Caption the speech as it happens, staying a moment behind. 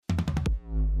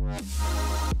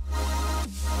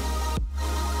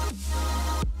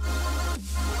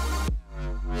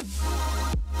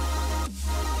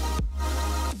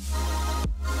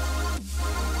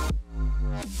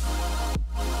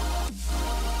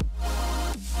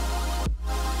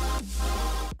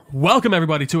Welcome,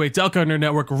 everybody, to a Delco Nerd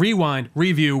Network Rewind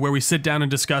review, where we sit down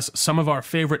and discuss some of our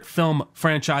favorite film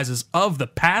franchises of the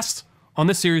past. On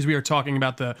this series, we are talking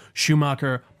about the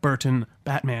Schumacher-Burton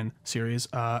Batman series,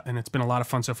 and it's been a lot of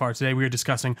fun so far. Today, we are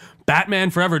discussing Batman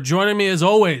Forever. Joining me, as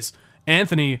always,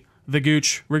 Anthony the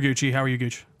Gooch Rigucci. How are you,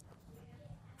 Gooch?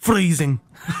 Freezing.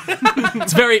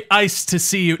 It's very iced to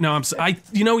see you.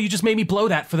 No, you just made me blow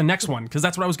that for the next one, because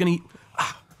that's what I was going to eat.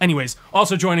 Anyways,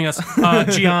 also joining us,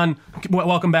 Gian.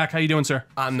 Welcome back. How you doing, sir?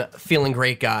 I'm feeling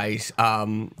great, guys.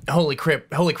 Holy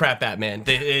crap, Batman!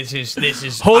 This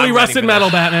is Holy Rusted Metal,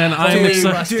 Batman. I am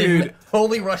excited. Dude.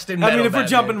 Holy Rusted Metal. I mean, if we're Batman.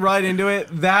 jumping right into it,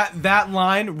 that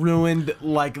line ruined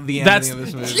like the ending of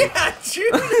this movie. Yeah,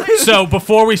 dude. So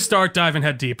before we start diving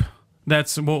head deep, I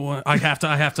have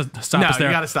to stop No, us there.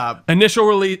 you gotta stop.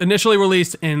 Initially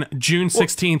released in June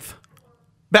 16th.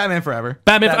 Batman Forever.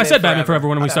 I said Batman Forever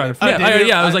when we started. Forever.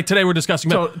 I was like, today we're discussing.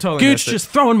 Totally Gooch missed it. just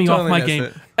throwing me Totally off my missed game.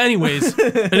 it. Anyways,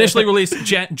 initially released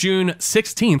June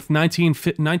 16th,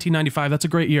 1995. That's a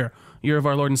great year. Year of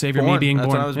our Lord and Savior, me Born. being That's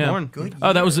born. when I was Yeah. born. Good.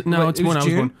 Oh, that was Wait, it's it was when I was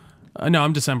June? born. No,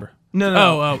 I'm December.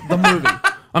 No, the movie.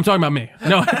 I'm talking about me.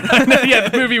 No, yeah,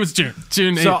 the movie was June.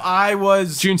 June 8th. So I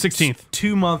was June 16th.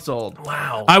 2 months old.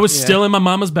 Wow. I was still in my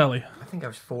mama's belly. I think I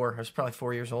was 4. I was probably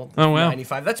 4 years old. Oh, wow.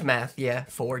 95. That's math. Yeah,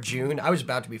 4 June. I was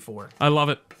about to be 4. I love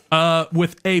it.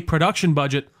 With a production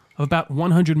budget of about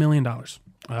 $100 million,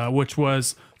 which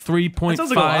was 3.5. Sounds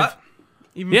like a lot.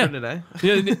 Even Yeah. for today.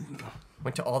 Yeah,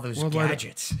 Went to all those Worldwide-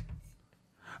 gadgets.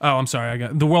 oh, I'm sorry.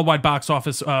 The worldwide box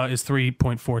office is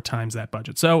 3.4 times that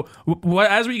budget. So,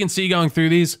 as we can see going through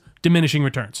these, diminishing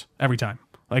returns every time.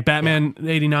 Like Batman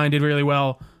 '89 did really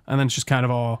well, and then it's just kind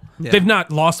of all. Yeah. They've not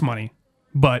lost money,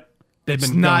 but they've It's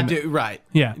been not going- right.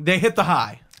 Yeah. They hit the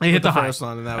high. They hit with the high. first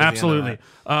one, and that was Absolutely.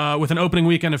 The end of With an opening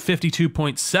weekend of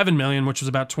 $52.7 million, which was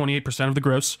about 28% of the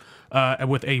gross,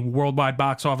 with a worldwide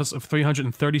box office of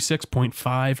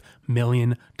 $336.5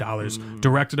 million.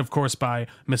 Directed, of course, by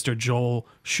Mr. Joel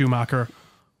Schumacher. that.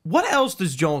 What else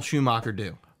does Joel Schumacher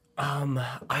do?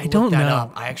 I don't looked that know.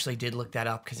 up. I actually did look that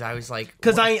up because I was like,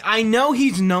 Because I know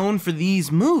he's known for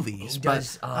these movies,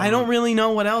 does, but I don't really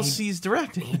know what else he's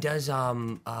directing. he does I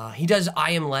Am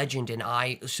Legend, and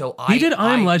He did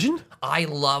I Am Legend? I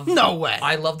love No way.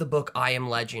 I love the book I Am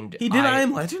Legend. He did I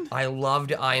Am Legend? I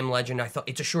loved I Am Legend. I thought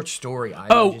it's a short story. I Am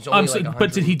Legend. It's only like but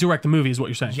 100. did he direct the movie, is what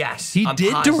you're saying? Yes, He I'm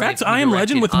did positive direct he I Am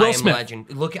Legend directed with I Will Am Smith. Legend.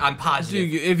 Look, I'm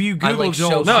positive. Dude, if you I Google like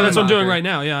Joel No, that's what I'm doing Schumacher- right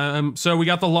now. Yeah. So we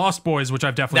got The Lost Boys, which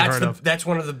I've definitely heard of. That's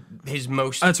one of his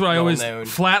most. That's what I always. well-known.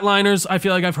 Flatliners, I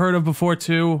feel like I've heard of before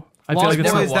too. I feel Lost like it's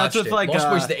Boys, Never that's watched with, it. like, Lost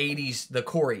Boys, the '80s, the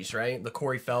Coreys, right? The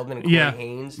Corey Feldman and Corey Yeah.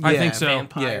 Haines. I Yeah. think so.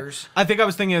 Vampires. I think I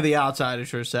was thinking of The Outsiders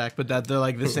for a sec, but that they're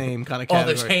like the same kind of All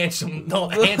category. those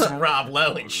handsome Rob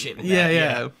Lowe and shit. in Yeah, that,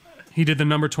 yeah. He did the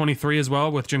number 23 as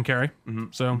well with Jim Carrey.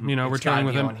 So, It's returning gotta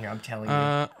with be him. on here. I'm telling you.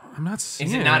 I'm not seeing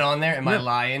Is it not on there? Am I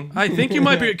lying? I think you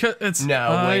might be. It's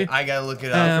No, wait. I gotta look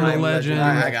it up. Am I Am Legend.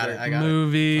 I got it.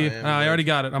 movie. I already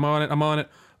got it. I'm on it.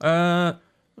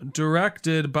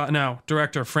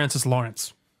 Director Francis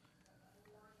Lawrence.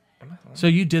 So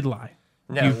you did lie.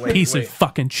 No, You wait, piece wait. of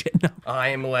fucking shit. No. I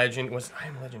Am Legend. Was I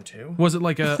Am Legend 2? Was it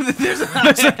like a. There's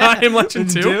I Am Legend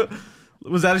 2?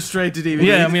 Was that a straight to DVD?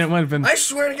 Yeah, I mean, it might have been. I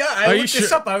swear to God, Are I you looked this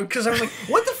sure? up because I was like,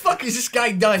 "What the fuck has this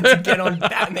guy done to get on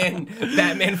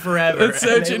Batman Forever?" It's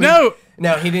so And true. it No!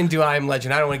 no, he didn't do I Am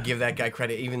Legend. I don't want to give that guy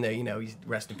credit, even though he's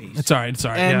rest in peace. It's all right. It's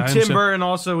all right. And yeah, I Tim understand. Burton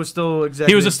also was still executive.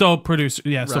 He was a still producer.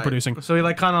 Yeah, still Right. producing. So he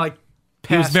like kind of like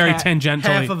He was passed very half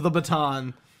tangentially. of the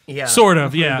baton. Yeah, Sort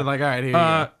of, yeah. But like, all right, here you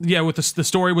go. Yeah, with the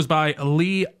story was by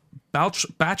Lee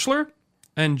Batchelor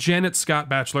and Janet Scott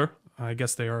Batchelor. I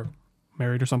guess they are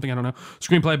married or something. I don't know.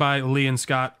 Screenplay by Lee and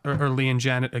Scott, or Lee and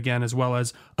Janet again, as well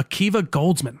as Akiva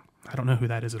Goldsman. I don't know who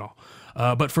that is at all.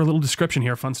 But for a little description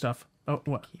here, fun stuff. Oh,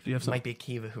 what? Do you have It something? might be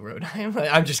Akiva who wrote I Am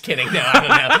Legend. I'm just kidding. No,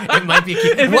 I don't know. It might be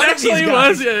Akiva. It One of actually these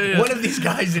guys, was, yeah. One of these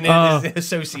guys in it is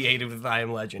associated with I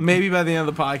Am Legend. Maybe by the end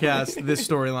of the podcast, this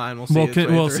storyline will see. We'll, its way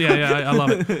we'll through. see. Yeah, I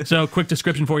love it. So, quick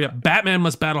description for you: Batman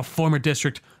must battle former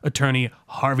district attorney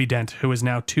Harvey Dent, who is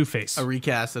now Two-Face, A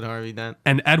recast at Harvey Dent.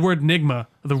 and Edward Nygma,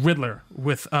 the Riddler,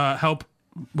 with help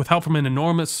from an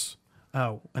enormous,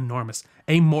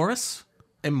 Amorous,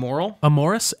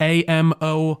 Amorous,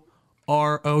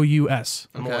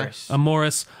 Morris. a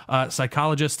Morris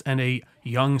psychologist and a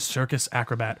young circus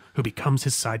acrobat who becomes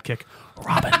his sidekick,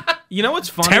 Robin. You know what's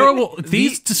funny? Terrible.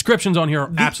 These descriptions on here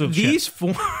are absolute These shit.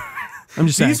 four. I'm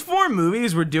just saying. These four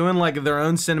movies were doing like their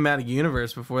own cinematic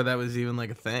universe before that was even like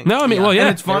a thing. No, I mean, well, yeah. And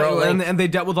it's funny, They're all and they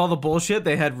dealt with all the bullshit.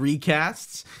 They had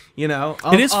recasts, you know.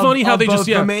 It is funny how they both just,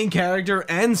 yeah. the main character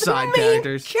and side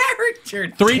characters.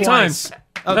 Character. Three twice. times.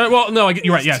 Well, no,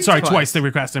 you're right. Yeah, sorry, twice. twice they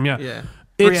recast him. Yeah, Yeah.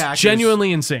 Three it's actors.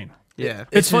 genuinely insane. Yeah.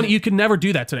 It's funny. You can never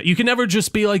do that today. You can never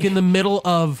just be like in the middle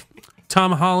of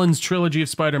Tom Holland's trilogy of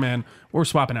Spider-Man. We're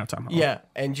swapping out Tom Holland. Yeah,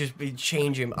 and just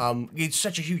change him. It's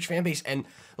such a huge fan base, and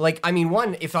like, I mean,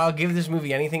 if I'll give this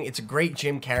movie anything, it's a great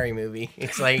Jim Carrey movie.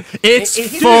 It's like It's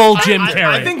full Jim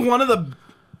Carrey.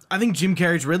 I think Jim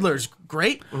Carrey's Riddler is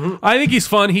great. I think he's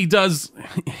fun.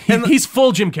 He's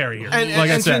full Jim Carrey here.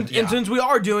 I said. Since we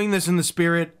are doing this in the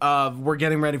spirit of we're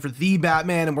getting ready for the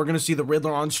Batman and we're going to see the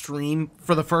Riddler on screen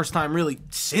for the first time really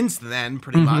since then,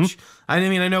 pretty much. I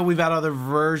mean, I know we've had other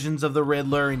versions of the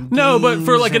Riddler and No, but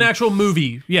for like an and- actual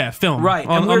movie, film, Right,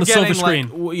 on and we're the silver getting,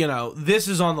 screen. like, you know, this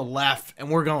is on the left, and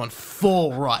we're going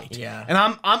full right. Yeah. and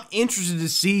I'm interested to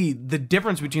see the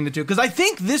difference between the two because I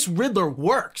think this Riddler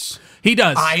works. He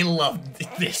does. I love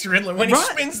this Riddler when he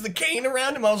spins the cane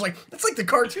around him. I was like, that's like the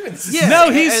cartoons. Yeah. No,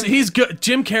 and- he's good.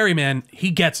 Jim Carrey, man,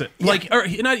 he gets it.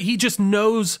 He just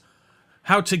knows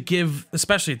how to give,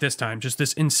 especially at this time, just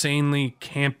this insanely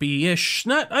campy-ish.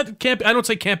 Not camp. I don't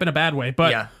say camp in a bad way,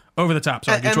 but over the top.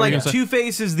 Sorry, And what were you like gonna say?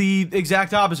 Two-Face is the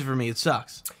exact opposite for me. It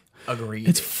sucks. Agreed.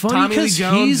 It's funny Tommy Lee because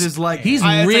Jones is like- he's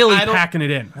I- it's like, really I don't- packing it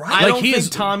in. I don't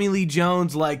think Tommy Lee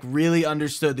Jones like really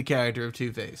understood the character of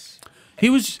Two-Face. He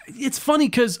was. It's funny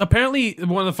because apparently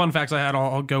one of the fun facts I had.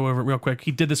 I'll go over it real quick. He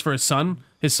did this for his son.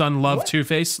 His son loved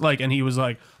Two-Face, and he was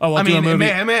like, "Oh, I'll do a movie."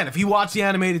 man, if you watch the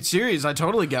animated series, I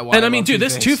totally get why. And I mean, dude,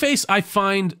 this Two-Face. Two-Face I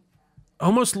find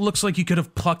almost looks like you could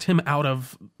have plucked him out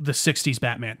of the '60s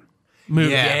Batman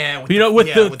movie. Yeah. with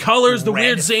with the with colors, the red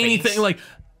weird zany face. thing,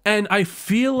 And I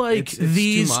feel like It's too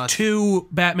these much. two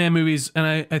Batman movies,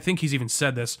 and I think he's even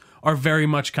said this, are very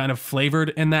much kind of flavored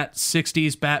in that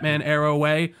 '60s Batman era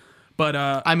way. But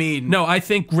I mean, no, I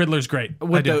think Riddler's great. I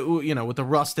with do. the with the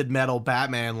rusted metal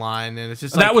Batman line, and it's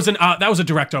just like, That was a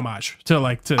direct homage to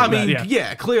I mean, that,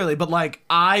 yeah, clearly, but like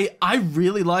I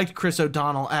really liked Chris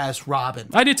O'Donnell as Robin.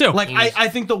 I did too. Like I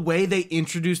think the way they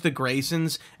introduced the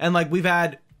Graysons, and like we've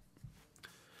had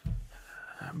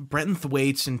Brenton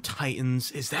Thwaites and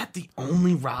Titans. Is that the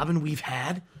only Robin we've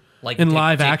had? like in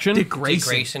live action? Dick Dick Grayson.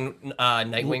 Grayson,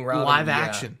 Nightwing Robin. Live yeah.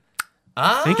 action.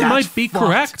 I think it That's might be fucked.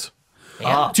 correct.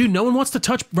 Yeah. Dude, no one wants to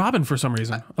touch Robin for some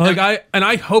reason.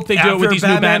 I hope they do it with After these new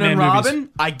Batman and movies. Robin,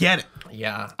 I get it.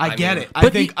 Yeah, I get mean, it.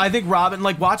 But I think Robin,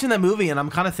 like watching that movie, and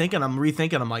I'm kind of thinking, I'm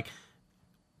rethinking, I'm like,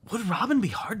 would Robin be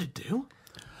hard to do?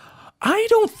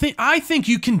 I think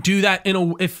you can do that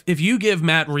if you give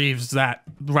Matt Reeves that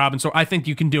Robin story, I think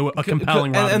you can do a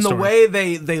compelling Robin and the story.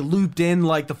 way they looped in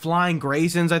like the flying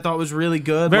Graysons, I thought was really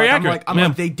good. Very like, accurate. I'm Yeah.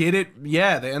 like they did it.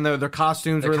 Yeah, and their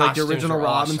costumes Their were like the costumes original were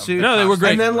Robin awesome. suit. No, they were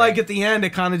great. And then like at the end,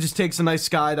 it kind of just takes a nice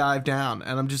skydive down,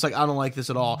 and I'm just like, I don't like this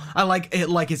at all. I like it,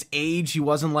 like his age. He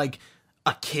wasn't like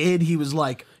a kid. He was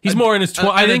like He's more in his.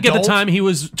 I think at the adult. time he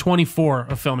was 24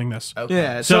 of filming this. Okay.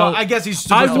 Yeah, so I guess he's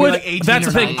supposed I to be would. like 18 That's the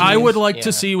or thing. 19. I would like Yeah.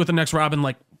 to see with the next Robin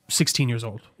like 16 years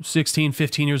old, 16,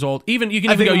 15 years old. Even you can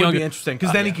I even think go it would younger. be interesting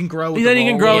because then he can grow. With Then the he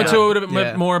can role. grow Yeah. into it a bit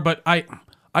Yeah. more. But I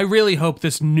really hope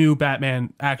this new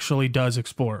Batman actually does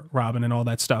explore Robin and all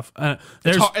that stuff.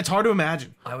 It's hard to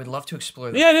imagine. I would love to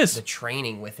explore the, Yeah, it is. the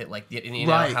training with it, like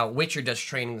Right. how Witcher does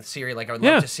training with Siri. Like I would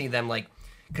Yeah. love to see them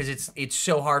because it's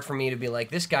so hard for me to be like,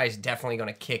 this guy's definitely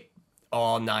gonna kick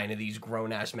all 9 of these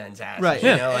grown ass men's asses. Right. You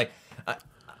Yeah. know, like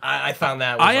I found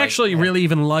that. Was I actually really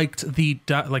even liked the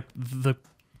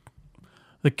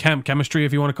chemistry,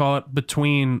 if you want to call it,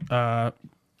 between Val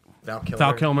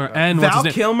Kilmer and what's Val his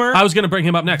name? Kilmer? I was going to bring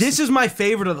him up next. This is my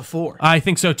favorite of the four. I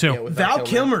think so too. with Val Kilmer.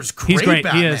 Kilmer's great. He's great.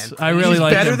 Batman. He is. I really he's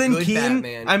like better him. than Good Keaton.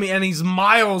 Batman. I mean, and he's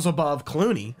miles above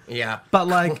Clooney. Yeah. But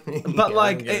like, I don't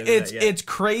get into it's that yet. it's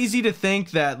crazy to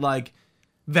think that like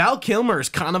Val Kilmer is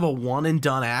kind of a one and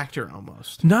done actor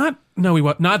almost. He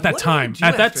was not at that What did he time. do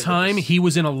At that after time, this? he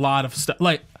was in a lot of stuff.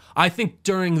 Like I think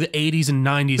during the 80s and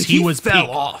 90s, He he was fell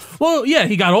peak. off. Well, yeah,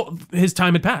 he got old. His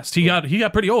time had passed. He got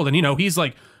pretty old, and he's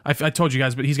like I told you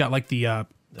guys, but he's got like the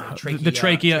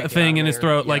trachea thing in his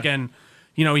throat, yeah. like and.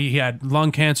 He had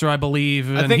lung cancer, I believe,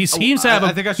 and think- he seems to have.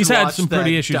 I think I should he's had watch some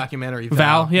pretty that issues. documentary,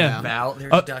 Val, Val. yeah. Yeah. Val.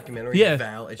 There's a documentary. Yeah,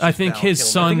 Val. It's I just think Val his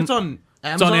Kilmer. son. I think it's on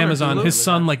Amazon. It's on or Amazon. Hulu. His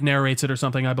son like narrates it or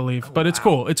something, I believe. But it's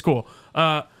cool. It's cool.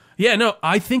 Yeah, no,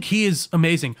 I think he is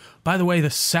amazing. By the way, the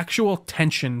sexual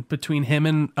tension between him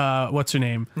and what's her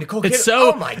name? Nicole It's Kidman.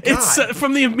 so. Oh my It's God.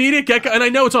 from the immediate get go, and I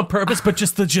know it's on purpose, but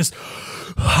just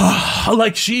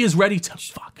like she is ready to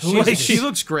fuck. Like, She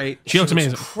looks great. she looks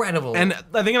amazing. Incredible. And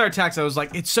I think in our text, I was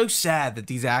like, it's so sad that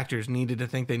these actors needed to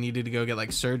think they needed to go get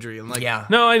like surgery and like yeah.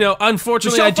 No, I know.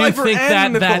 Unfortunately, Michelle I do Pfeiffer think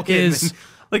and that Nicole is. Kidman.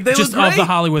 Like they Just look great. of the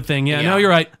Hollywood thing. Yeah, no, you're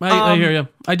right. I hear you.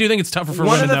 I do think it's tougher for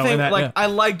One women of the though. in things, that, like yeah. I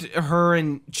liked her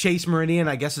and Chase Meridian.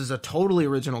 I guess is a totally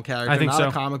original character, I think not so.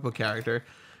 a comic book character.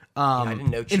 I didn't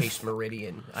know Chase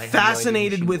Meridian. I had no idea who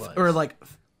Fascinated she with, was. or like,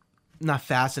 not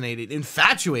fascinated,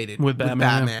 infatuated With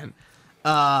Batman,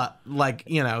 like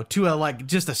to a like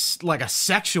just a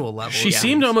sexual level. She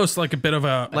seemed almost like a bit of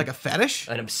a like a fetish.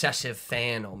 an obsessive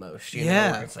fan almost. You Yeah.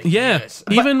 know, where it's like, yeah, yes.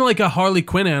 even like a Harley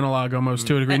Quinn analog almost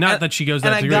to a degree. Not that she goes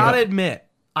And that I degree. gotta but- admit,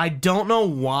 I don't know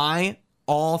why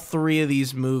all three of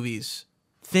these movies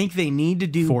think they need to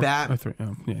do Four Bat. or three.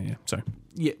 Oh, yeah. Sorry,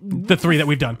 Yeah, the three that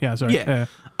we've done. Yeah, sorry. yeah.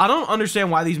 I don't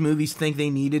understand why these movies think they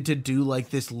needed to do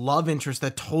like this love interest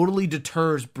that totally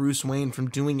deters Bruce Wayne from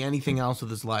doing anything else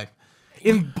with his life.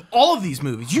 In all of these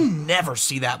movies, you never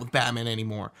see that with Batman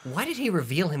anymore. Why did he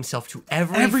reveal himself to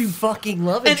every fucking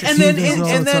love interest? And then, does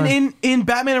all the time. in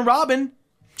Batman and Robin,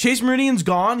 Chase Meridian's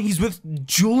gone. He's with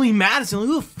Julie Madison.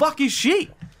 Who the fuck is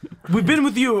she? We've been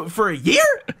with you for a year.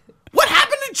 What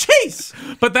happened to Chase?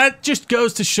 But that just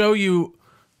goes to show you.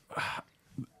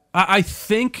 I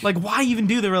think Like, why even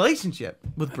do the relationship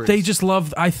with Bruce? they just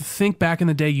loved. I think back in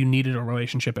the day, you needed a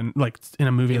relationship in like in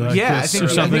a movie like Yeah, I this think- or I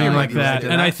something think you like might be right that. to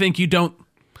And that. I think you don't.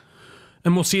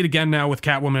 And we'll see it again now with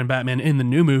Catwoman and Batman in the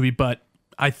new movie. But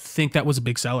I think that was a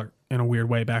big seller in a weird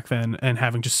way back then, and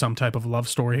having just some type of love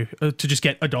story to just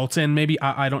get adults in, maybe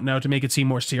I don't know, to make it seem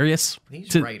more serious. These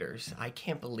To- writers, I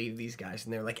can't believe these guys.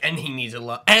 And they're like, and he needs a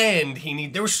love, and he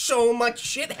need. There was so much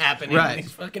shit happening Right. in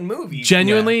these fucking movies.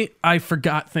 Genuinely, I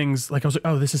forgot things. Like I was like,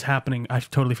 "Oh, this is happening." I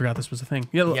totally forgot this was a thing.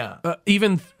 Yeah, Yeah.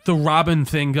 Even the Robin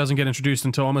thing doesn't get introduced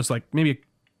until almost like maybe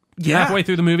yeah. halfway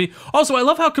through the movie. Also, I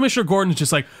love how Commissioner Gordon's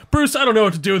just like, "Bruce, I don't know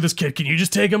what to do with this kid. Can you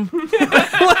just take him?"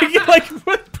 like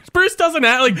Bruce doesn't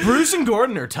have like Bruce and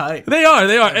Gordon are tight. they are,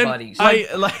 and buddies.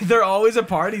 Like they're always at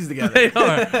parties together. they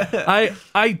are.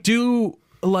 I do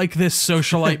like this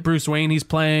socialite Bruce Wayne he's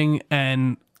playing,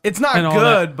 and It's not And all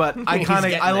good, but I He's kind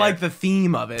of getting I there. like the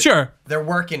theme of it. sure. They're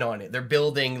working on it. They're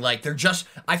building. Like they're just.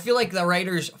 I feel like the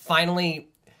writers finally,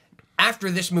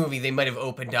 after this movie, they might have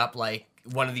opened up like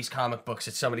one of these comic books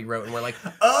that somebody wrote, and we're like,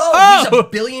 oh, he's a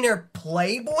billionaire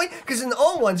playboy. Because in the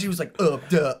old ones, he was like,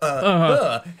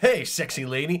 hey, sexy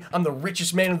lady, I'm the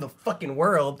richest man in the fucking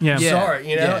world. Yeah. Sorry,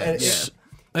 you know. Yeah. And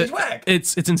it's whack.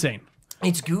 It's insane.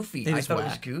 It's goofy. I is thought it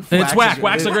was whack. goofy. It's Whack whack. is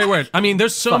Whack's a great word. I mean,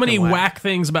 there's so many whack. whack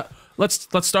things about. Let's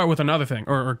start with another thing,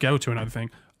 or go to another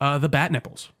thing. The bat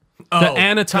nipples. Oh, The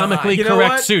anatomically God. You know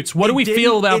correct what? suits. What do It we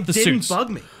feel didn't- about it the didn't suits? Bug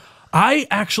me. I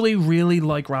actually really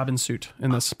like Robin's suit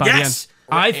in this. By Yes! the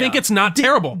end, I think Yeah. it's not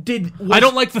terrible. I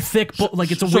don't like the thick,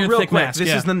 like it's a So weird real thick quick, mask. this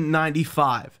yeah. is the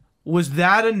 95. Was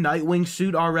that a Nightwing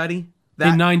suit already?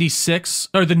 That in '96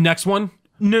 or the next one.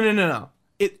 no.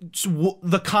 It's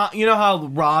you know how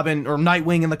Robin or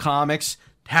Nightwing in the comics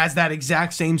has that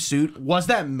exact same suit. Was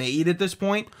that made at this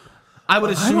point? I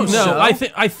would assume I don't know.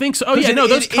 so. I think so. Oh 'Cause yeah, no,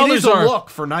 those it colors is a are look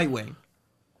for Nightwing.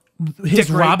 his Dick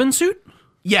Ray- Robin suit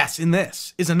Yes, in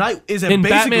this is a night is a in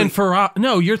basically Batman for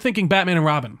no. You're thinking Batman and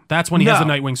Robin. That's when he has the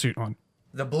No. Nightwing suit on.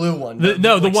 The blue one. The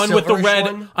like, one with the silverish red.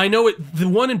 one. I know it. The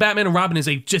one in Batman and Robin is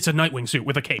it's a Nightwing suit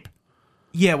with a cape.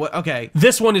 yeah. What? Okay.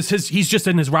 This one is his. He's just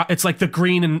in his. It's like the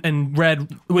green and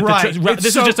red with Right. the. It's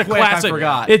This so is just a quick, I classic.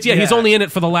 forgot. He's Yeah. only in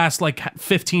it for the last like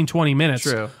 15, 20 minutes.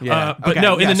 True. Yeah. But Okay.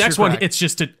 no, in Yes, the next you're one, correct. it's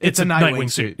just it's a a Nightwing,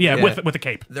 Nightwing suit. suit. Yeah, Yeah. with a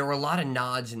cape. There were a lot of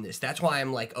nods in this. That's why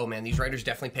I'm like, oh man, these writers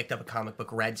definitely picked up a comic book,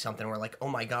 read something. We're like, oh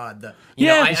my god,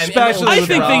 Yeah, especially I with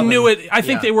think they Robin. knew it. I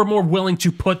think Yeah. they were more willing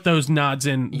to put those nods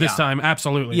in this Yeah. time.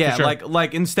 Absolutely. Yeah, for sure.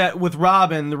 like instead with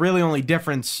Robin, the really only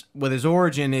difference with his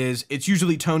origin is it's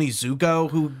usually Tony Zuko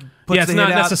who puts Yeah, it's the not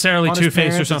hit out necessarily on his Two-Face or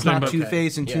parents. something, It's but- not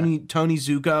Two-Face, and Okay. Tony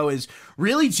Zuko is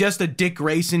really just a Dick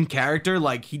Grayson character.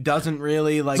 Like he doesn't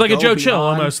really like. It's like a go Joe Chill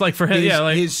beyond almost, like for him. his, Yeah,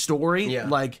 like his story. Yeah.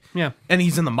 Like Yeah. and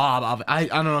he's in the mob. I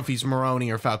don't know if he's Maroni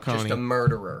or Falcone. just a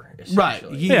murderer. Right,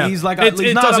 essentially. Yeah. he's like It-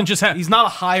 he's it not doesn't a, just have- he's not a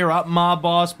higher up mob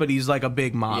boss, but he's like a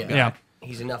big mob guy. Yeah.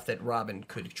 He's enough that Robin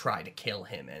could try to kill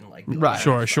him and like. be Right.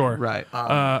 like, Sure. Right.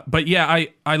 But yeah,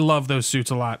 I love those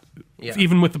suits a lot. Yeah.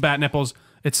 Even with the bat nipples,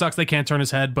 it sucks they can't turn his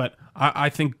head, but I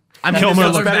think I mean, Kilmer this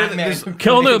looks looks better Batman.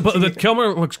 than this,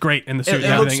 Kilmer looks great in the suit it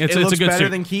and looks, everything. It's it a looks good better suit.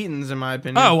 than Keaton's in my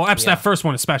opinion. Oh well, that first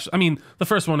one especially. I mean, the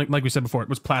first one, like we said before, it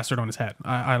was plastered on his head.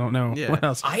 I don't know Yeah. what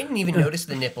else. I didn't even notice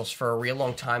the nipples for a real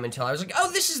long time until I was like,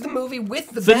 oh, this is the movie with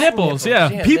the The bat nipples, yeah.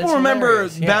 People that's remember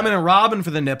hilarious, yeah. Batman and Robin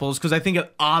for the nipples because I think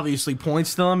it obviously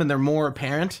points to them and they're more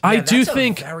apparent. I Yeah, do that's a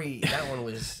think that one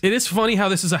was. it is funny how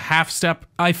this is a half step.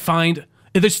 I find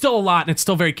there's still a lot, and it's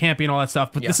still very campy and all that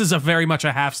stuff. But this Yeah. is a very much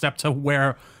a half step to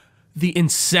where the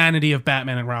insanity of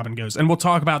Batman and Robin goes, and we'll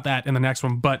talk about that in the next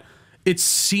one. But it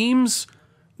seems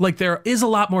like there is a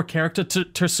lot more character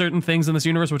to certain things in this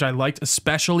universe, which I liked,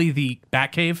 especially the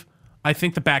Batcave. I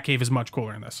think the Batcave is much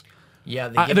cooler in this. Yeah,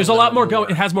 they give There's a lot more little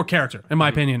going. It has more character, in my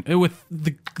opinion. With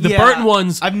the Yeah, Burton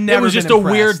ones, I've it never was just been a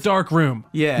weird impressed. dark room.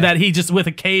 Yeah. that he just with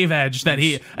a cave edge that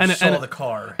he and saw the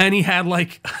car. and he had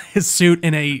like his suit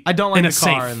in a. I don't like in the a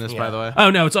car safe. in this, by the way. Oh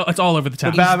no, it's all over the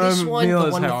town. Is Batman this one Wheel the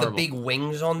is one with the horrible. big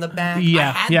wings on the back? Yeah,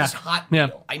 I had yeah, this Hot yeah.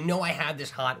 Wheel. I know I had this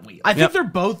Hot Wheel. I think they're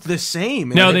both the same.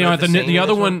 No, they both aren't. the The same in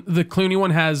other this one, the Clooney one,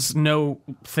 has no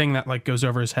thing that like goes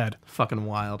over his head. Fucking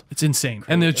wild. It's insane,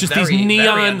 and there's just Very, these very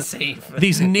neon, unsafe.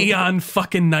 these neon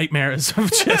fucking nightmares of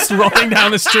just rolling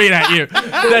down the street at you.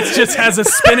 That just has a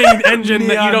spinning engine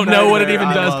that you Neon don't know what it nightmare. even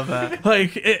I does. love that.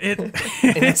 Like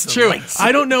it's the true. lights.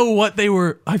 I don't know what they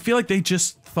were. I feel like they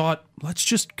just thought, let's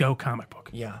just go comic book.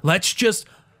 Yeah. Let's just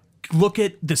look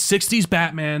at the '60s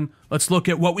Batman. Let's look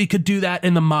at what we could do that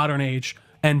in the modern age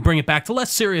and bring it back to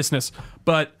less seriousness.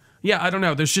 But yeah, I don't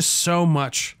know. There's just so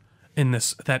much in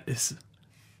this that is,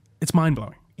 it's mind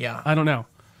blowing. Yeah. I don't know.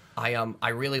 I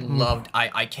really loved.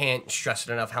 I can't stress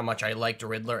it enough how much I liked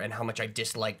Riddler and how much I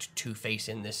disliked Two-Face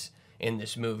in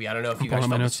this movie. I don't know if you guys pulling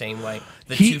my felt the notes. same way.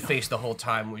 The He- Two-Face the whole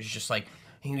time was just like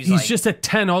he's He's like, just a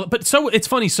 10 but so it's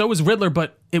funny, so is Riddler,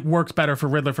 but it works better for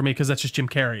Riddler for me because that's just Jim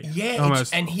Carrey. yeah,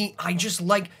 almost. and I just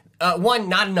like one,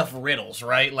 not enough riddles,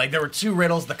 right? Like there were 2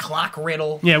 riddles, the clock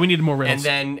riddle, Yeah, we needed more riddles.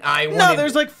 and then I No, wanted,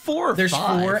 there's like 4 or there's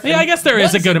 5. 4. Yeah, I guess there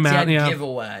is a one's good amount, dead yeah.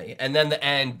 giveaway, and then the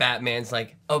end, Batman's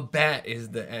like, a bat is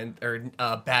the end, or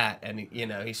bat, and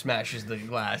he smashes the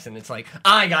glass, and it's like,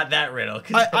 I got that riddle.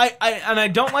 'Cause I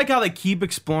don't like how they keep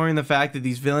exploring the fact that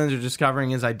these villains are discovering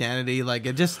his identity. Like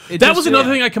it just that was another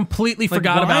thing I completely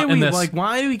forgot why about are in we- this. like,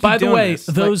 why do we keep By the doing way, this?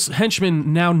 Like- those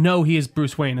henchmen now know he is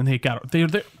Bruce Wayne, and they got he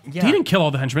didn't kill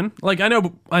all the henchmen. Like I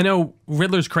know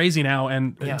Riddler's crazy now,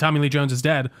 and Tommy Lee Jones is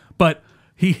dead, but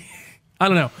I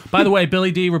don't know. By the way,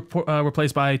 Billy D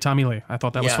replaced by Tommy Lee. I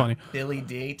thought that was funny. Billy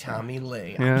D, Tommy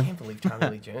Lee. Yeah. I can't believe Tommy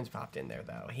Lee Jones popped in there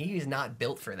though. He is not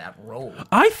built for that role.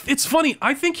 It's funny.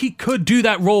 I think he could do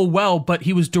that role well, but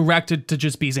he was directed to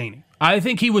just be zany. I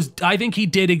think he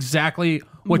did exactly what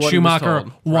What he was Schumacher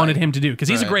told. wanted him to do because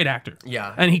he's a Right. great actor.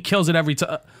 Yeah. and he kills it every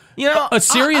time. You know, a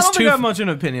serious I don't think I have Two- much of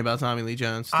an opinion about Tommy Lee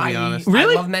Jones, to be honest.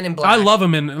 Really? I love Men in Black. I love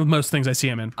him in most things I see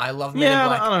him in. I love Men Yeah, in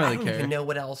Black. I don't really even care. know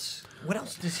what else. What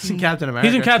else does he? He's in Captain America.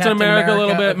 He's in Captain America a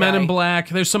little America, bit, Men in okay. Black.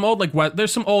 There's some old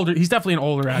there's some older. He's definitely an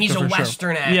older actor. He's a for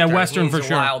Western sure. actor. Yeah, Western he's for a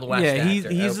sure. Wild West Yeah, actor.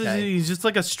 Okay. he's just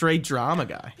like a straight drama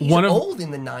guy. He's one of- old in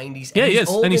the 90s. Yeah, he he's is,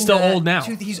 old and he's in still the- old now.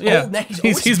 He's Yeah. old now.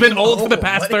 He's been old for the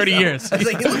past 30 years. I was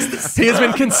like, he looks the same. He has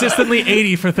been consistently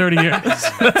 80 for 30 years.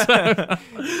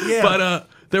 Yeah. But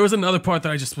there was another part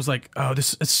that I just was like, oh,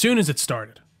 this. As soon as it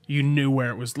started, you knew where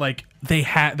it was. Like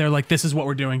they're like, this is what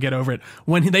we're doing. Get over it.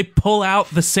 When they pull out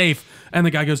the safe and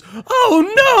the guy goes,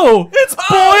 oh no, it's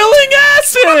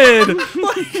boiling acid.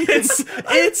 Like,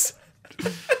 it's.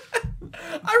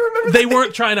 I remember They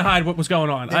weren't trying to hide what was going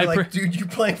on. They're like, dude, you're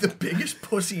playing the biggest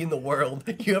pussy in the world.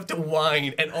 You have to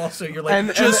whine, and also you're like, And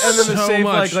then the so safe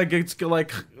much. like it's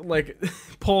like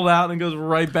pulled out and goes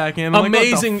right back in. I'm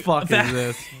Amazing. Like, what the fuck That- is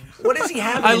this? what does he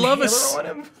have? I An love inhaler on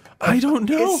him. I don't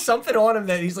know. It's something on him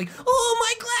that he's like, oh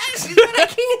my glasses, but I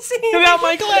can't see Without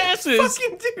my glasses.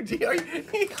 Fucking dude,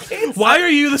 you can't Why are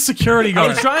you the security I guard?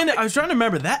 was trying to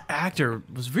remember that actor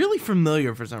was really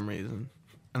familiar for some reason,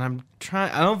 and I'm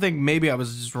trying. I don't think maybe I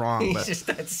was just wrong, He's but just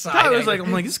that side. I was actor.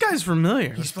 I'm like, this guy's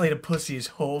familiar. He's played a pussy his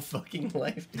whole fucking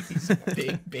life. He's a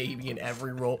big baby in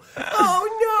every role.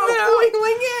 Oh no,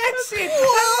 boiling acid!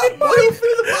 Acid boil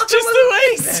through the bottom Just of the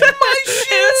way he the said my shit.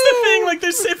 That's the thing. Like,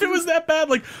 if it was that bad,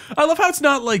 like, I love how it's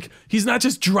not like he's not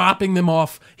just dropping them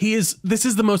off. This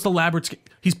is the most elaborate.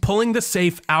 He's pulling the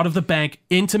safe out of the bank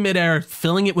into midair,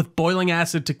 filling it with boiling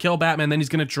acid to kill Batman. Then he's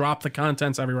gonna drop the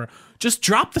contents everywhere. Just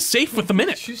drop the safe with the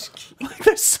minute. Like,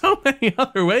 there's so many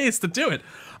other ways to do it.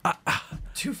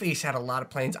 Two-Face had a lot of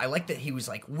plans. I like that he was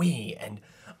like, we, and...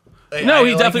 No,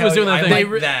 he definitely was doing that thing. I They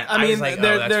like that. I mean, was like,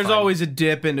 there, oh, that's there's fun. always a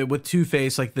dip in it with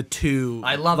Two-Face, like the two.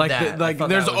 I love like that. The, I like thought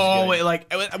there's that was always good.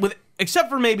 like with except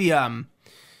for maybe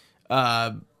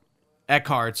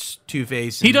Eckhart's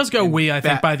Two-Face. He does go we, I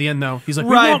think, by the end though. He's like,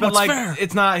 we right, want but what's like fair.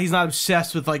 it's not. He's not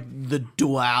obsessed with like the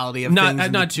duality of Not- things.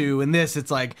 In not- the two. In this, it's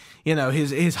like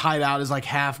his hideout is like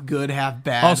half good, half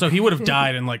bad. Also, he would have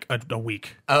died in like a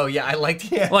week. Oh, yeah, I liked...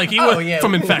 Yeah. Like, he oh, would, yeah.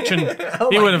 from infection. Oh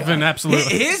he my would have God. been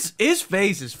absolutely his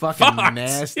face is fucking fucked.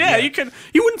 nasty. Yeah,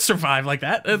 you wouldn't survive like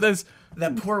that. There's,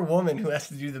 That poor woman who has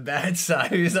to do the bad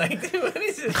side who's like, what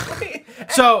is this?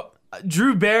 So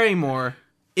Drew Barrymore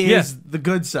is Yeah. the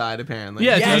good side, apparently.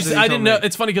 yeah, Yes. it's- I didn't know.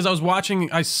 It's funny because I was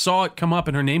watching. I saw it come up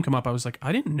and her name come up. I was like,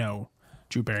 I didn't know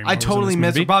Drew Barrymore. I was in totally this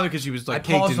missed movie. her probably because she was like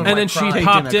I paused caked in, when And then Like she crying. Caked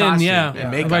popped a in, costume yeah.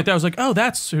 and makeup. Right there, I was like, oh,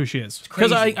 that's who she is.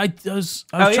 Because crazy. I was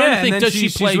Oh, trying to and think, then does she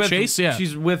she's play with- Chase? Yeah.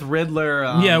 she's with Riddler.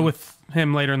 Yeah, with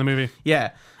him later in the movie.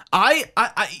 Yeah. I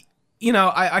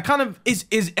kind of is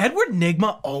Edward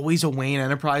Nygma always a Wayne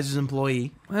Enterprises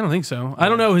employee? I don't think so. I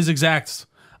don't know his exact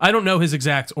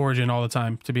origin all the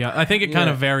time, to be honest. I think it kind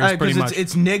of varies pretty much.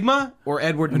 It's Nygma or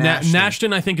Edward Nashton.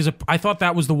 Nashton, I think, I thought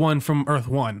that was the one from Earth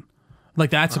 1. Like,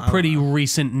 that's a pretty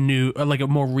recent like a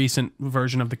more recent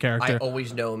version of the I character.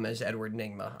 always know him as Edward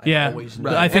Nygma. Yeah. Always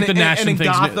know. I think the Nashton and in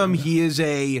thing's- Gotham,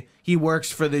 he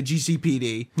works for the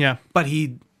GCPD. Yeah. But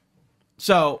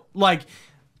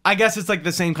I guess it's like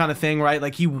the same kind of thing, right?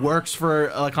 Like he works for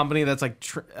a company that's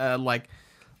like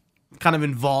kind of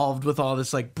involved with all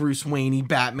this like Bruce Wayne-y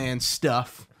Batman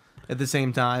stuff at the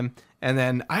same time. And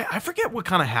then I forget what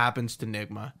kind of happens to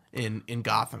Nygma in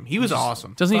Gotham. He was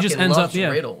awesome. Doesn't he just Fucking ends loves up, yeah.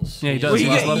 riddles. Yeah, he does. Well, He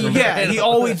he, loves them. he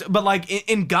always, but like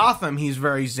in Gotham, he's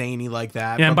very zany like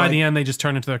that. Yeah, and but by like, the end, they just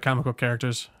turn into their comical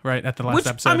characters, right, at the last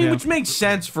episode. yeah. which makes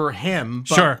sense for him.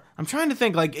 But Sure. I'm trying to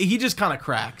think, like, he just kind of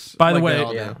cracks. By the like they way,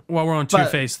 all do. while we're on But-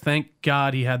 Two-Face, thank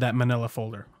God he had that manila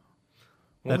folder.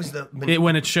 What was the?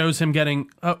 When it shows him getting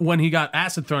when he got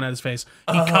acid thrown at his face,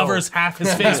 he covers half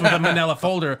his face with a manila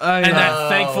folder, and that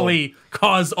thankfully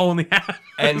caused only half.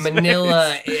 And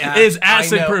Manila Is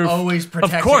acid-proof. Always Of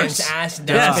protects course. against acid.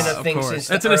 Yes, That's been a of thing course. since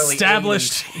That's the an early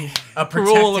established 80s. A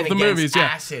rule of protectant the against movies. Yeah,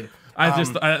 acid.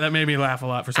 that made me laugh a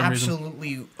lot for some reason.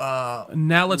 Absolutely.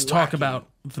 Now let's talk wacky. about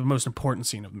the most important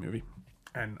scene of the movie,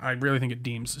 and I really think it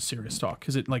deems serious talk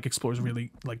because it like explores really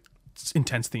like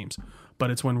intense themes. But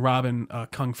it's when Robin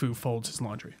Kung Fu folds his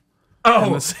laundry.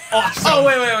 Oh, this- awesome. Oh,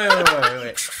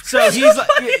 wait. So he's like,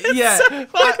 yeah.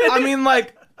 I mean,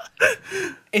 like,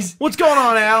 what's going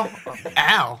on, Al?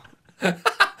 Al.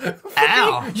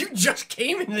 You just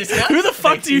came in this. Who the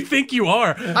fuck do you think you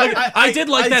are? I did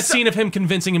like that saw- scene of him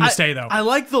convincing him to stay though. I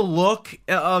like the look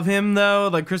of him though,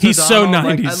 like Chris He's so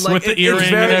O'Donnell, 90s with the it's earring and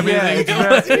very- everything.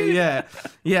 Yeah, it's very-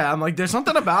 yeah. I'm like, there's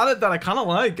something about it that I kind of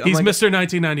like. I'm He's like, Mr.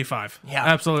 1995. Yeah.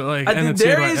 Absolutely. I And think the scene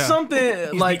there about- is yeah. something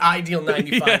He's like the ideal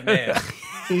 95 man.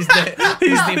 He's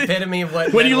the epitome of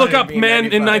what. When men you look wanted up to be man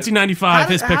in 95. 1995,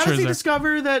 his how picture does is he there.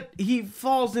 discover that he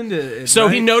falls into it? So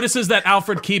he right? notices that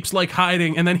Alfred keeps like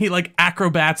hiding, and then he like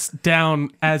acrobats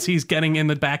down as he's getting in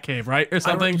the Batcave, right, or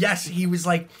something. Yes, he was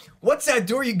like, "What's that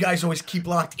door you guys always keep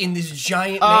locked in this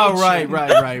giant?" Oh, mansion?"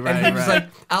 right. And he was like,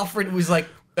 Alfred was like,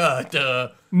 duh.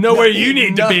 Know where you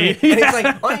need to be. And he's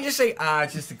like, why don't you just say,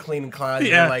 it's just a clean closet?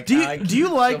 Yeah. And like, do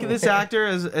you like this actor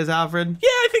as Alfred? Yeah,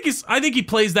 I think he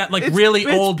plays that like It's- really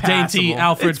it's old, dainty passable.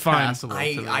 Alfred It's fine. passable to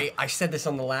me. I said this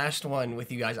on the last one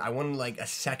with you guys. I wanted like a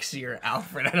sexier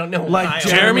Alfred. I don't know Like why.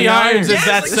 Jeremy Irons is Yes,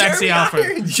 that like sexy Jeremy Alfred.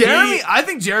 Irons. I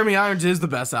think Jeremy Irons is the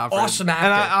best Alfred. Awesome actor.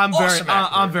 And I'm very, Awesome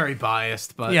actor. I'm very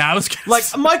biased, but Yeah, I was like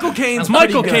Michael Caine's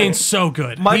Michael pretty good. Caine's so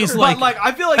good. He's But, like,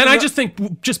 I feel like, and I you know- just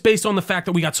think just based on the fact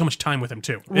that we got so much time with him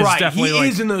too, it's right, definitely he like,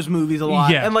 is in those movies a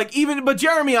lot, Yeah. and like but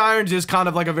Jeremy Irons is kind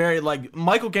of like a very like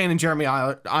Michael Caine and Jeremy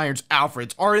Irons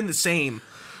Alfreds are in the same.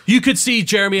 you could see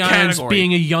Jeremy Irons Category.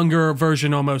 being a younger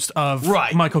version almost of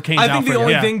Michael Caine's I think Alfred. the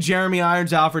only yeah. thing Jeremy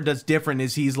Irons Alfred does different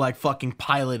is he's like fucking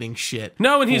piloting shit.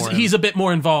 No, and for him. he's a bit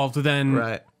more involved than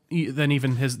Right. than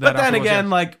even his. But then Alfred was, again,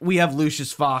 yeah. like we have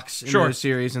Lucius Fox in Sure. the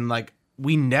series, and like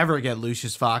we never get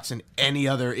Lucius Fox in any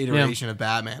other iteration of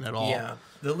Batman at all. Yeah.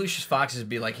 The Lucius Foxes would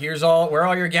be like, here's where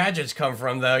all your gadgets come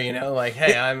from, though. You know, like,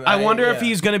 hey, I wonder if yeah.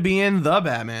 he's gonna be in the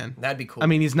Batman. That'd be cool. I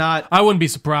mean, he's not. I wouldn't be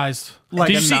surprised. Like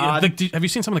Did you a see, nod? have you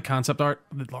seen some of the concept art?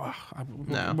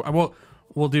 No.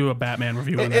 We'll do a Batman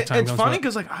review when that time It's comes. funny but-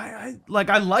 because like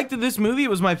I liked this movie. It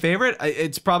was my favorite.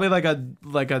 It's probably like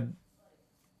a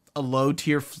low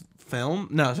tier film.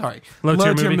 No, sorry, Low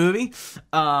tier movie.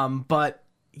 But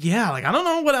yeah, like I don't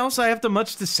know what else I have to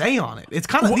much to say on it. It's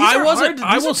kind of. Well, I wasn't.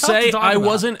 I will say I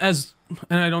wasn't as,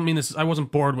 and I don't mean this. I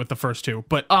wasn't bored with the first two,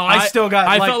 but I still got,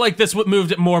 I like- felt like this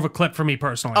moved it more of a clip for me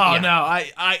personally. Oh Yeah. no,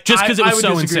 I Just 'cause it was I would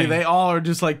so disagree. insane. They all are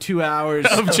just like 2 hours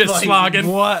of just Like, slogging.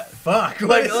 What? fuck.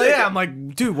 Like, yeah, I'm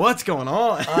like, dude, what's going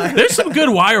on? There's some good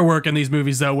wire work in these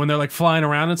movies though when they're like flying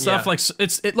around and stuff. Yeah. Like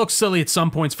it looks silly at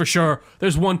some points for sure.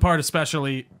 There's one part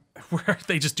especially where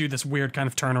they just do this weird kind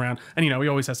of turnaround, and he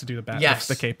always has to do the bat, Yes.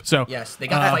 the cape. So Yes, they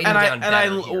got fighting and down I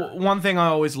better here. one thing I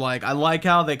always like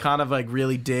how they kind of like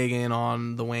really dig in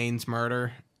on the Wayne's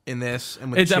murder in this,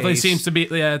 and with it definitely Chase, seems to be.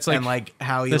 Yeah, it's like, and like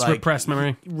how he this like repressed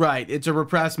memory. right. It's a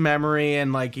repressed memory,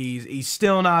 and like he's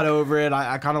still not over it.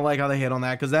 I kind of like how they hit on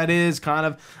that because that is kind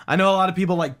of. I know a lot of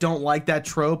people like don't like that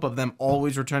trope of them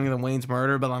always returning to Wayne's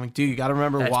murder, but I'm like, dude, you got to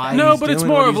remember why. No, he's but it's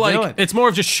doing more what of he's like doing. it's more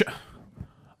of just.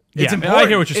 It's Yeah, important. I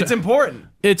hear what you're It's saying. important.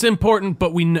 It's important,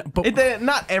 but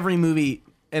Not every movie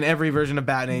and every version of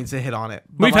Batman needs to hit on it.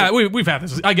 But we've had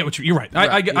this. I get what you're right.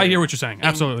 I hear what you're saying.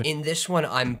 Absolutely. In this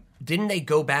one, didn't they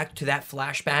go back to that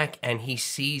flashback and he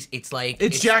sees it's like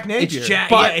It's Jack Napier, It's Jack,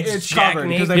 but yeah, it's Jack covered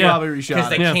because Napier. they Yeah. probably reshot Because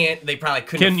they it. they probably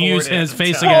couldn't Can afford use it his at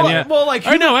face the time. again. Yeah. Well, like,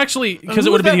 or no, actually, because it Who's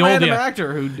would have been that the old. random Yeah.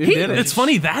 actor who did it. It's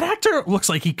funny that actor looks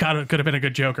like he could have been a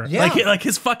good Joker. Yeah. Like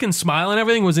his fucking smile and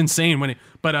everything was insane when he.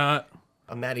 But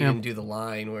I'm mad he didn't do the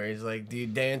line where he's like,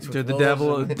 "Dude, dance with Did the wolves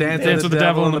devil and- dance with the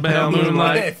devil in the pale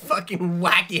moonlight? Fucking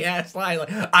wacky ass line. Like,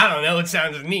 I don't know. It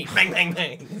sounds neat. Bang, bang,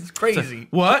 bang. It's crazy.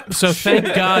 What? so thank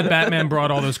God Batman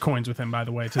brought all those coins with him. By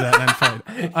the way, to that end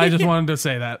fight. I just wanted to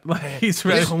say that. Like he's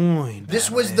really. Coin. This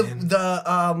was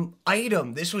the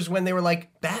item. This was when they were like,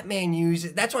 Batman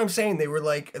uses. That's what I'm saying. They were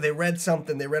like, they read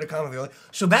something. They read a comic. They were like,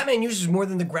 so Batman uses more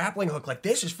than the grappling hook. Like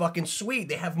this is fucking sweet.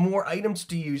 They have more items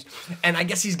to use, and I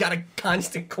guess he's got a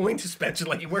constant coin dispenser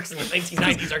like he works in the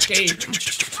 1990s arcade.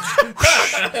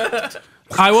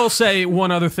 I will say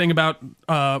one other thing about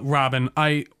Robin.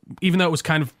 Even though it was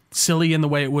kind of silly in the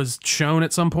way it was shown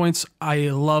at some points, I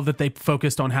love that they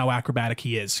focused on how acrobatic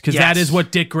he is because that Yes. is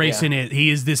what Dick Grayson is. He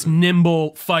is this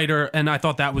nimble fighter, and I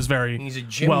thought that was very He's a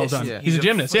gymnast. well done. Yeah. He's a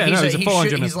gymnast. Yeah, he's a full-on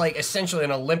gymnast. He's like essentially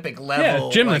an Olympic Yeah,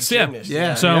 level. gymnast. like, Yeah, gymnast.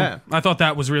 Yeah. So I thought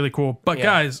that was really cool. But Yeah.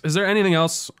 guys, is there anything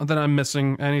else that I'm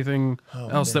missing? Anything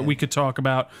else that we could talk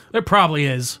about? There probably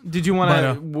is. Did you want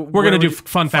But, to? we're gonna do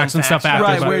fun facts and stuff facts, after.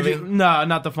 Right. but- Where no,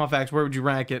 not the fun facts. Where would you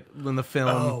rank it in the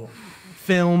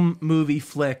film, movie,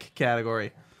 flick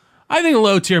category? I think a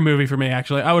low tier movie for me.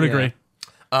 Actually, I would agree.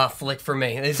 Flick for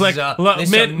me. This Flick, is a lo- this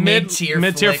is a mid-tier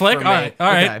mid-tier flick. for All me. right, all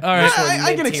right, Okay. all right.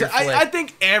 I can mid-tier accept. I flick.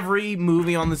 think every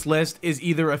movie on this list is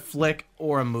either a flick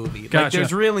or a movie. Like, Gotcha.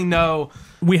 there's really no.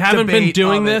 We haven't been debate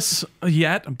doing of it. this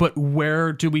yet, but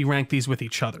where do we rank these with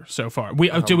each other so far?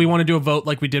 Do we want to do a vote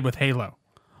like we did with Halo,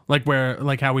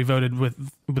 like how we voted with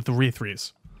the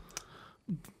re-threes,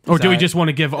 or do we that- just want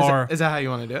to give our Is that how you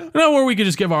want to do it? no? Or we could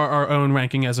just give our own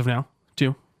ranking as of now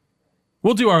too.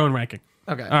 We'll do our own ranking.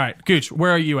 Okay. All right, Gooch,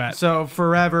 where are you at? So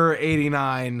Forever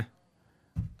 89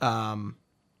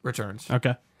 returns.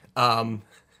 Okay.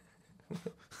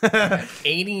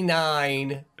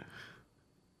 89.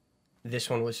 This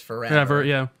one was forever. Whatever.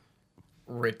 Yeah.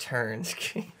 Returns.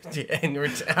 And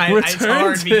it's Returns?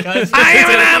 hard because I am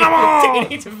an animal!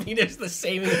 Danny DeVito's the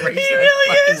saving grace. He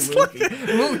really is.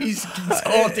 Movie. Movies. It's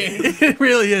all Danny. It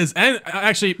really is, and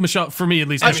actually, Michelle, for me at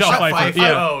least, Michelle Pfeiffer.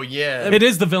 Yeah, Oh yeah. it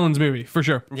is the villain's movie for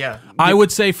sure. Yeah. I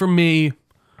would say for me,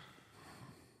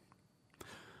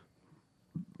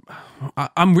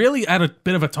 I'm really at a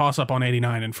bit of a toss up on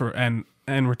 89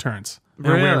 and Returns in a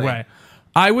weird Really? way.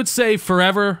 I would say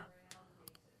Forever,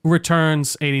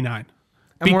 Returns, 89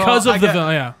 And we're because all- of I the got-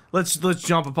 villain. Yeah, Let's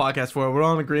jump a podcast forward. We're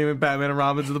all in agreement. Batman and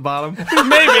Robin's at the bottom. maybe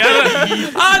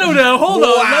I don't know. Hold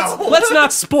Wow. on, let's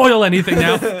not spoil anything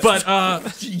now. But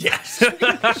Yes.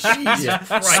 Jesus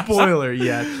Christ. Spoiler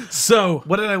yet. so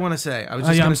What did I want to say? I was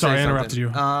just yeah, gonna I'm sorry, say I interrupted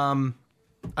something.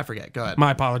 you. I forget. Go ahead.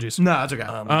 My apologies. No, it's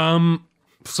okay.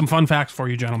 Some fun facts for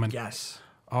you, gentlemen. Yes.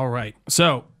 All right.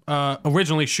 So,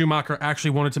 originally, Schumacher actually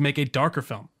wanted to make a darker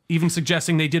film, even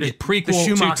suggesting they did a prequel to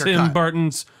Schumacher Tim cut.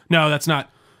 Burton's. No, that's not.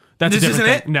 That's This a different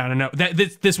isn't thing. No.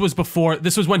 This was before.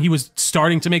 This was when he was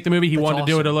starting to make the movie. He wanted to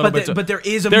do it a little bit. but there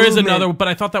is a there is movement- another. But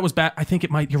I thought that was bad. I think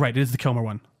it might. You're right. It is the Kilmer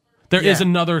one. There is Yeah.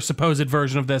 another supposed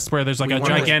version of this where there's like a want,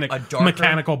 like, gigantic a darker-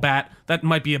 mechanical bat that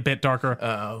might be a bit darker.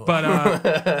 But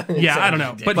yeah, I don't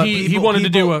know. But, But he people- wanted to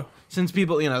do a. Since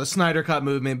people, the Snyder Cut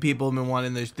movement, people have been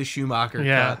wanting the Schumacher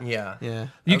Yeah. cut. Yeah. Yeah.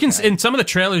 You can in some of the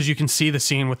trailers you can see the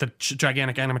scene with the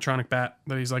gigantic animatronic bat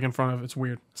that he's like in front of. It's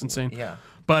weird. It's insane. Yeah.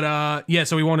 But yeah,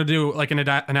 so we want to do like an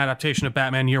adaptation of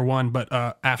Batman Year One, but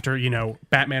after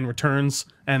Batman Returns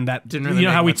and that Didn't really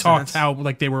how make we much talked sense. how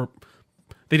like they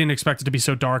didn't expect it to be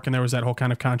so dark and there was that whole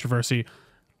kind of controversy.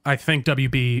 I think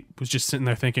WB was just sitting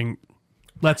there thinking,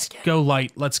 let's go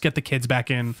light. Let's get the kids back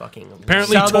in. Fucking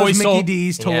Apparently, Sell toy those Mickey sold.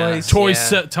 D's Yeah.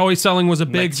 toys. Toy selling was a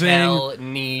big thing. Mattel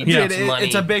needs Yeah. its money.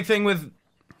 It's a big thing with.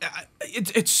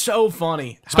 It's so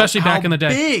funny, Especially back in the day.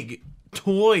 Big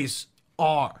toys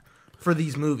are for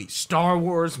these movies. Star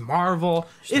Wars, Marvel.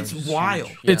 It's wild.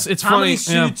 Yeah. It's How funny. many Yeah.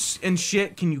 suits and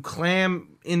shit can you cram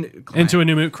Into a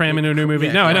new movie, cram into a new movie.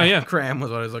 No, I know, yeah. Cram was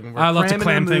what I was looking for. I love to Cram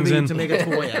clam into a things movie in. to make a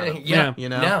toy out of. Yeah. You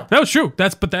know? No. No, it's true.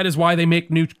 But that is why they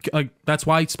make new. That's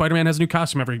why Spider-Man has a new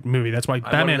costume every movie. That's why I'm one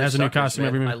of Batman those has a new suckers, costume man.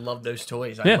 every movie. I love those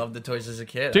toys. Yeah. I loved the toys as a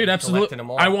kid. Dude, I absolutely. collected them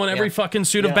all. I want every Yeah. fucking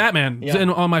suit of Yeah. Batman Yeah.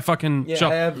 on my fucking Yeah,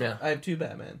 shelf. I have two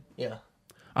Batman. Yeah.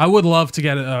 I would love to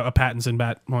get a Pattinson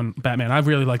Batman. I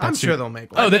really like that I'm suit. sure they'll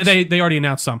make one. Oh, they already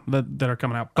announced some that are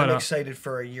coming out. But I'm excited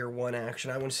for a year one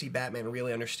action. I want to see Batman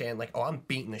really understand, like, oh, I'm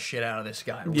beating the shit out of this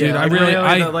guy. Dude, I really-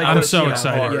 I'm so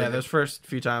excited. Yeah, those first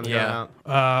few times Yeah.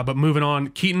 going out. But moving on,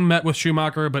 Keaton met with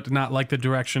Schumacher, but did not like the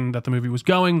direction that the movie was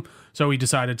going, so he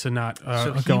decided to not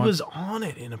So he go on. was on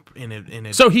it in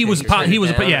a. So he was turned it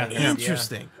down, yeah, yeah.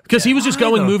 Interesting. because he was just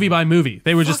going movie by movie.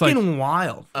 They were just like Fucking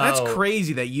wild. That's Oh.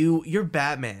 crazy that you're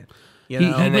Batman. You he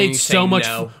know? then made you so say much,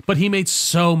 no. but he made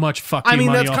so much fucking I mean,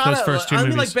 money that's off kind those first two of. I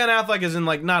movies. mean, like Ben Affleck is in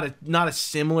like not a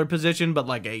similar position, but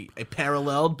like a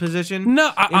paralleled position.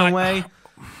 No, in a way.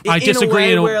 I In disagree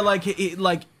A in a- way where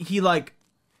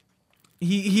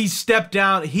he stepped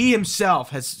down. He himself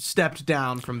has stepped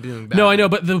down from doing Batman. No, I know,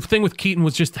 but the thing with Keaton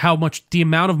was just how much the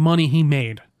amount of money he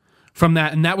made from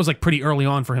that, and that was like pretty early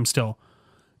on for him still.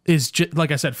 Is just,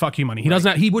 like I said, fuck you money. He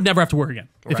doesn't. He would never have to work again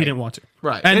if he Right. didn't want to.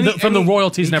 Right. And, And from the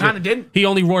royalties, he never. kinda didn't. He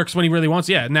only works when he really wants.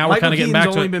 Yeah. Now we're Michael kind of getting Keaton's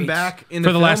back to only it. been back in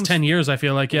for the last films. 10 years. I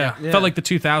feel like Yeah. felt like the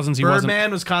 2000s. He wasn't. Birdman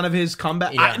was kind of his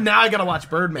comeback. Yeah. Now I gotta watch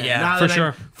Birdman. Yeah, now for that sure.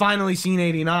 I've finally seen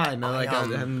 '89. I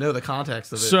yeah. know the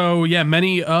context of it. So yeah,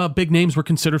 many big names were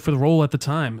considered for the role at the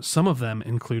time. Some of them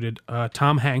included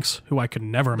Tom Hanks, who I could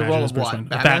never imagine role as of Bruce what? Wayne.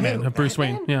 Batman? Of Bruce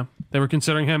Wayne. Yeah, they were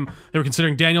considering him. They were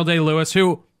considering Daniel Day-Lewis,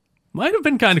 who might have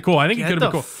been kind of cool. I think he Get could the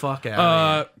have been cool. fuck out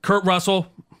of here. Kurt Russell.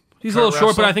 He's a little short,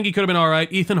 but Russell? I think he could have been all right.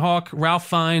 Ethan Hawke, Ralph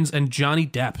Fiennes, and Johnny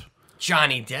Depp.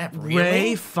 Johnny Depp, really?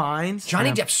 Ray Fiennes.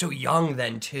 Johnny Depp's so young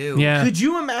then too. Yeah, Could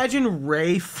you imagine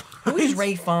Ray Fiennes? Who is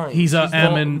Ray Fiennes? he's M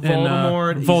in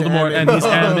Voldemort. He's Voldemort, M and he's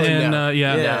in- M in No.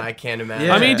 yeah. Yeah, I can't imagine.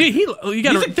 Yeah. I mean, dude, you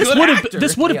got He's a this good would have actor.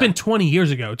 this would have Yeah. been 20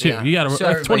 years ago too. Yeah. You got to So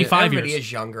everybody- 25 everybody years.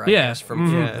 is younger, I Yeah. guess, from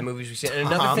the movies we've seen. And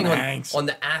another Tom thing Hanks. on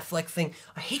the Affleck thing,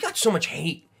 he got so much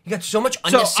hate. He got so much So,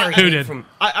 unnecessary Who hate did? from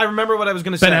I remember what I was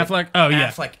going to say. Ben Affleck. Oh yeah.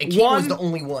 Affleck. And Keaton was the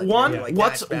only one. One, Like,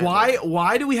 what's that's bad.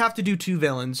 why do we have to do two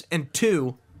villains? And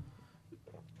two,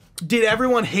 did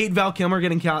everyone hate Val Kilmer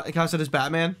getting casted as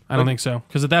Batman? I don't think so,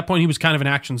 because at that point he was kind of an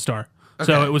action star.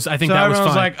 So Okay. it was. I think So that was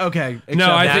everyone fine. like, okay. no,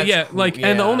 accept I that. think That's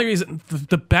and the cool, only yeah. reason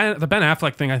the Ben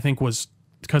Affleck thing I think was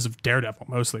because of Daredevil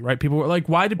mostly, right? People were like,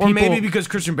 why did Or people? maybe because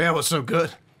Christian Bale was so good.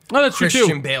 Oh, that's true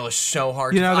Christian too. Bale is so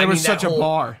hard. You to know, find. there I mean, was that such a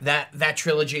bar. That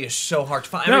trilogy is so hard to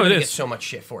find. No, it Everybody is. gets so much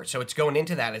shit for it. So it's going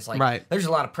into that. It's like Right. there's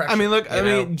a lot of pressure. I mean, look. you I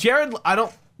know? mean, I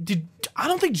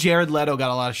don't think Jared Leto got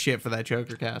a lot of shit for that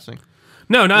Joker casting.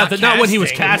 No, not when he was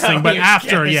casting. casting, No, but he was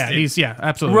after. Yeah, casting.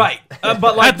 absolutely.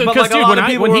 But like, Because a dude, lot of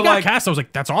people when were he got like, cast, I was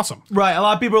like, that's awesome. right, a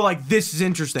lot of people are like, this is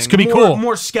interesting. This could be more, cool.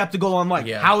 More skeptical on like,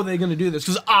 Yeah. how are they going to do this?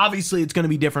 Because obviously it's going to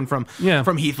be different from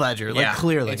Heath Ledger. Like yeah,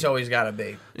 clearly, it's always got to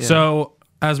be. So,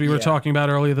 as we were Yeah. talking about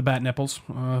earlier, the bat nipples,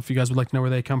 if you guys would like to know where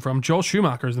they come from, Joel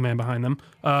Schumacher is the man behind them.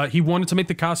 He wanted to make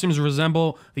the costumes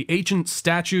resemble the ancient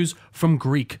statues from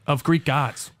Greek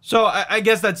gods. So I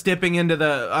guess that's dipping into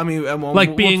the. I mean,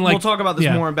 Like being we'll like- talk about this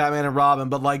yeah. more in Batman and Robin,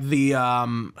 but like the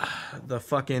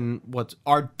fucking what's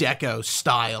Art Deco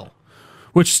style.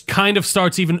 Which kind of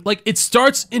starts it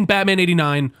starts in Batman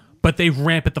 89, but they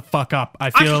ramp it the fuck up. I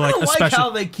feel kinda like, like especially how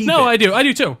they keep No, it. I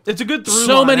do too. It's a good through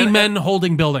So line. many And- men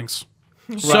holding buildings.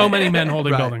 So Right. many men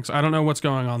holding Right. buildings. I don't know what's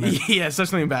going on there. Yeah,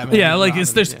 especially in Batman. Yeah, and like Robin,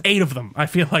 there's yeah. 8 of them. I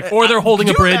feel like, or they're holding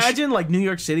Could a bridge, you imagine like New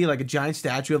York City, like a giant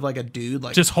statue of like a dude,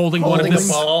 like just holding one of Holding a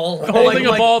this. ball. Holding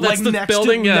a ball that's the next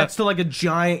building, to, yeah. next to like a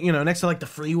giant, next to like the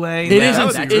freeway. It Yeah, is.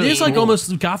 that would be It is like cool.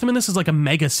 almost Gotham. In this is like a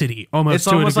mega city, almost It's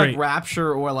to almost a degree. like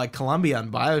Rapture or like Columbia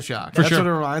and Bioshock. That's sure. what it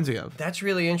reminds me of. That's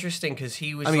really interesting because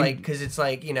he was mean- like, because it's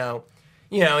like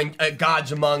and,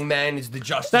 Gods Among Men is the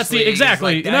Justice That's the- League. It's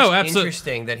exactly. Like, No, that's absolute-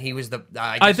 interesting that he was the.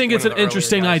 I think it's an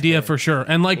interesting idea for sure.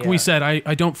 And like we Yeah. said,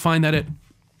 I don't find that it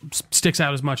sticks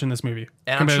out as much in this movie.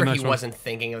 And I'm compared to sure the he next one. wasn't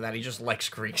thinking of that. He just likes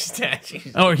Greek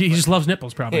statues. Oh, he just loves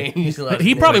nipples, probably. He just loves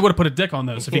He probably nipples. would have put a dick on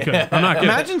those if he could. I'm not kidding.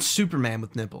 Imagine Superman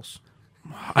with nipples.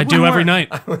 I do every work. night.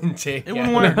 I wouldn't take It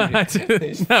wouldn't work.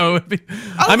 No, it would be,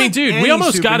 I mean, think dude, we any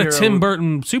almost got a superhero Tim would-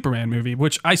 Burton Superman movie,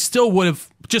 which I still would have,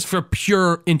 just for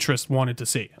pure interest, wanted to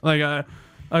see. Like,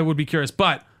 I would be curious.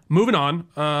 But moving on,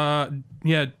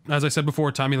 yeah, as I said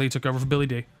before, Tommy Lee took over for Billy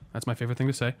D. That's my favorite thing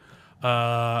to say.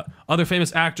 Other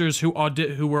famous actors who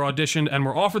were auditioned and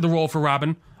were offered the role for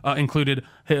Robin included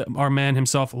our man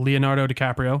himself, Leonardo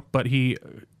DiCaprio, but he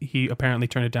apparently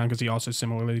turned it down because he also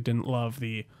similarly didn't love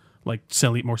the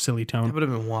more silly tone. That would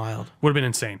have been wild. Would have been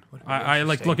insane. I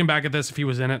like looking back at this. If he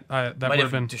was in it, that would Might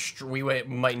have been. we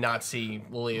might not see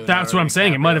Leonardo That's what I'm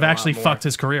saying. It might have DiCaprio a lot actually more. fucked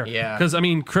his career. Yeah. Because I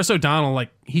mean, Chris O'Donnell,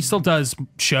 he still does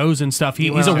shows and stuff.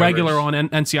 He's went a on regular Overs. on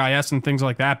NCIS and things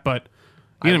like that. But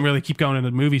He didn't really keep going into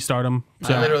movie stardom.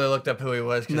 So. I literally looked up who he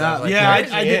was. 'Cause I was like, yeah, where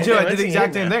is I he did in? too. I Where's did the he exact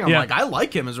in same now? thing. I'm Yeah. like, I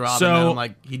like him as Robin. So- and I'm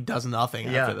like, he does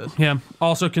nothing Yeah. after this. Yeah.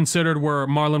 Also considered were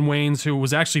Marlon Wayans, who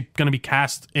was actually going to be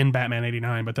cast in Batman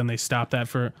 89, but then they stopped that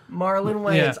for Marlon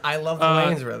Wayans. Yeah. I love the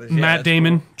Wayans brothers. Yeah, Matt that's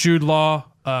Damon, cool. Jude Law.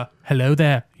 Hello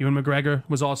there. Ewan McGregor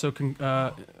was also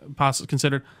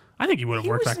considered. I think he would have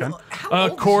worked was back then. not- how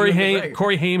old is Corey Ewan Haim, McGregor?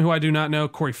 Corey Haim, who I do not know.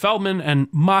 Corey Feldman and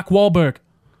Mark Wahlberg.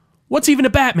 What's even a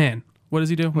Batman? What does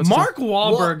he do? What's Mark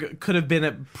Wahlberg could have been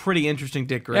a pretty interesting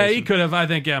Dick Grayson. Yeah, he could have. I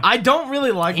think. Yeah. I don't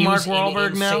really like He Mark was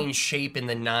Wahlberg in now. insane shape in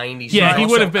the 90s. Yeah, But he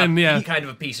also would have been, yeah. He kind of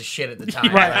a piece of shit at the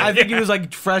time. Right, I think he was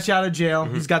like fresh out of jail.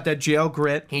 He's got that jail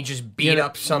grit. He just beat Yeah,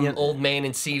 up some yeah. old man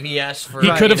in CVS for. He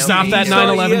could have you know, stopped he- that Still-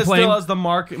 9/11 he plane. still has the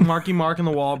Marky Mark and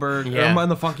the Wahlberg Yeah. and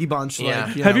the Funky Bunch. Yeah.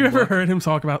 Like, Have you know, ever look. heard him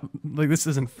talk about like this?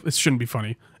 This shouldn't be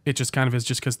funny. It just kind of is,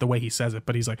 just because the way he says it.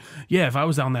 But he's like, yeah, if I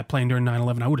was on that plane during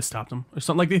 9/11, I would have stopped him or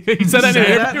something like that. He said that in an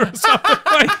Say that? interview or something.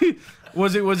 Like,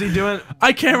 Was he doing?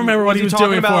 I can't remember what he was talking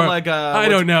doing about for. like I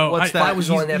don't know. What's I- that? I was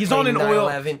on that he's on plane an oil.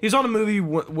 9/11. He's on a movie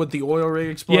with the oil rig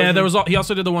explosion. Yeah, there was. He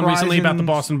also did the one recently about the Horizons.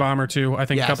 Boston bomber too. I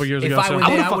think Yes. a couple years If ago. I so. were I there,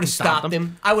 would've I would fucking have stopped stopped him.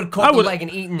 him. I would have caught the would've- leg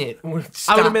and eaten it. I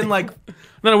would have been like,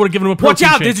 Then I would have given him a "Watch protein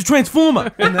out! shake. There's a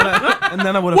transformer!" And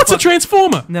then I would have. What's a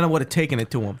transformer? And then I would have taken it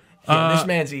to him. this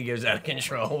man's ego's out of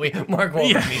control. Mark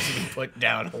Wahlberg needs to be put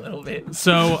down a little bit.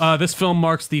 So this film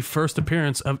marks the first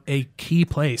appearance of a key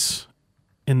place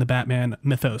in the Batman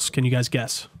mythos. Can you guys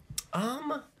guess?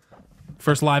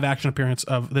 First live action appearance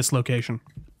of this location.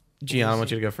 Gian, I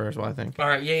want you to go first. What I think. All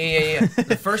right, yeah.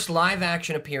 The first live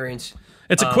action appearance.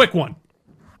 It's a quick one.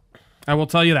 I will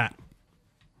tell you that.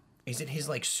 Is it his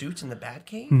like suits in the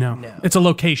Batcave? No, it's a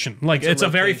location. Like it's a a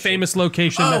very location. famous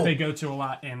location that Oh. they go to a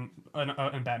lot in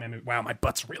Batman. Movie. Wow, my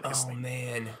butt's really Oh asleep.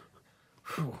 man,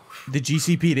 The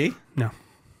GCPD. No.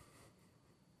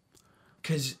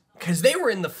 because they were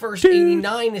in the first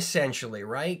 '89 essentially,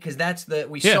 right? Because that's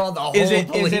we saw the whole. Is it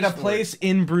police a force. place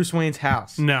in Bruce Wayne's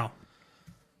house? No.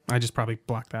 I just probably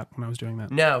blocked that when I was doing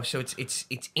that. No, so it's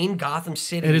in Gotham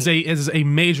City. It is a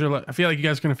major. I feel like you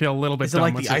guys are gonna feel a little bit. Is it dumb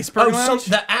like once the you- Iceberg Oh, Lounge?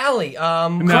 the alley. No,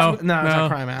 No, it's no. not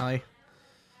Crime Alley.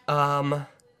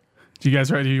 Do you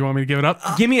guys ready? Do you want me to give it up?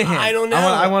 Give me a hint. I don't know.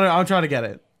 I'll try to get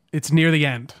it. It's near the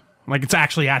end. Like it's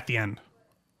actually at the end.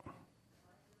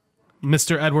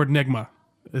 Mr. Edward Nigma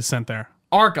is sent there.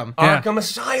 Arkham. Yeah. Arkham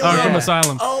Asylum. Arkham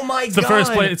Asylum. Oh my It's god. the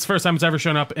first play. It's the first time it's ever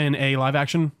shown up in a live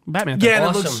action Batman. Thing. Yeah, and it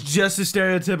Awesome. looks just as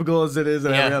stereotypical as it is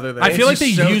in Yeah. every other thing. I feel like It's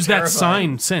they just so used that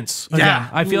terrifying. sign since. Yeah. Again.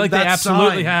 I feel like they That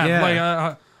absolutely sign, have. yeah.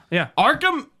 Like, yeah.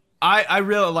 Arkham, I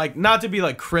really like, not to be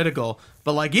like critical,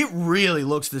 but like it really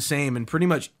looks the same in pretty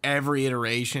much every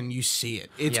iteration you see it.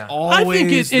 It's Yeah. always. I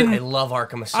think it's in- I love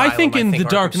Arkham Asylum. I think in The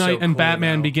Dark Arkham's Knight so and cool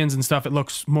Batman now. Begins and stuff, it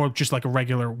looks more just like a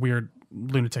regular weird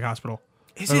lunatic hospital.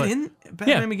 Is Or it like- in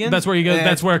Batman Yeah, Begins? that's where you go. Yeah.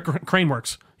 That's where Crane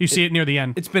works. You see it near the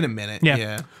end. It's been a minute. Yeah.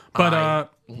 Yeah. But I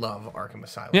love Arkham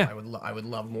Asylum. Yeah. I would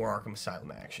love more Arkham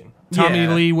Asylum action. Tommy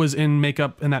Yeah. Lee was in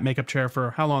that makeup chair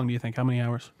for how long do you think? How many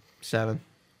hours? 7.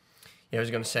 Yeah, I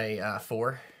was gonna say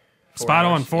 4. Spot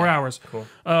on, 4 Yeah. hours. Cool.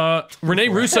 Renee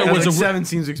Russo Was was a 7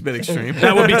 seems a bit extreme.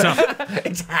 that would be tough.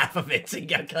 It's half of it, so you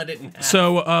gotta cut it in half.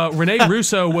 So Renee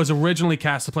Russo was originally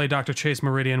cast to play Dr. Chase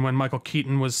Meridian when Michael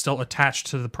Keaton was still attached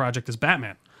to the project as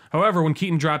Batman. However, when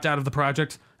Keaton dropped out of the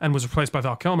project and was replaced by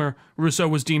Val Kilmer, Russo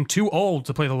was deemed too old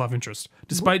to play the love interest.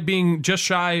 Despite being just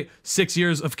shy 6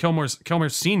 years of Kilmer's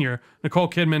senior, Nicole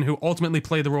Kidman, who ultimately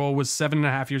played the role, was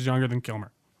 7.5 years younger than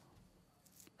Kilmer.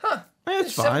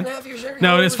 It's fine. 7.5 years younger. No,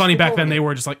 How it old is was funny back Nicole then. They Kidman?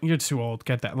 were just like, "You're too old.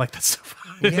 Get that." Like that's so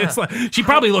funny. Yeah. It's like she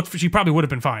probably would have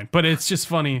been fine, but it's just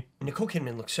funny. Nicole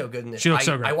Kidman looks so good in this. She looks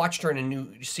so great. I watched her in a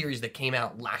new series that came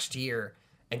out last year,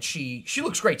 and she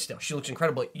looks great still. She looks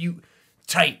incredible.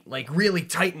 Tight, like really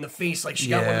tight in the face, like she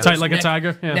got one of Tight those like a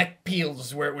tiger, yeah. neck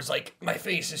peels where it was like my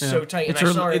face is so tight. And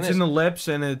I saw her It's in in this. the lips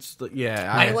and it's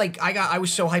yeah. I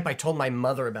was so hyped. I told my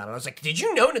mother about it. I was like, "Did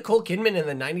you know Nicole Kidman in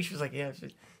the '90s?" She was like, "Yeah,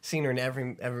 I've seen her in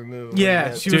every movie."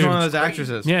 Yeah, she was Dude. one of those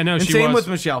actresses. Yeah, no, and she same was.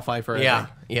 with Michelle Pfeiffer. I Yeah,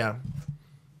 think. yeah.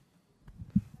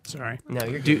 Sorry. No,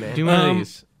 you're Do good, man. do one of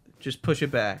these. Just push it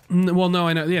back. Well, no,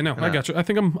 I know. Yeah, no, I got you. I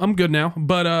think I'm good now.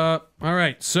 But all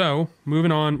right. So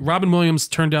moving on. Robin Williams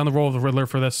turned down the role of the Riddler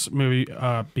for this movie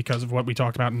because of what we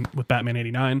talked about with Batman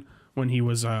 '89 when he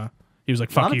was like, A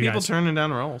 "Fuck lot of you people guys." probably turning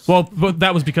down roles. Well, but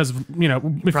that was because if Probably.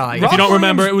 you don't Robin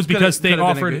remember, Williams it was because could've- they could've been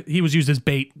a offered. good- He was used as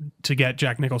bait to get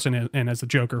Jack Nicholson in as the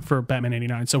Joker for Batman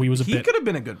 '89. So he was a he bit. could have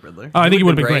been a good Riddler. I think he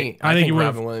would have been great. great. I think he would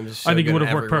have. Robin Williams is so I think he good would in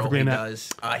have worked every role perfectly in he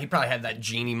that. does. He probably had that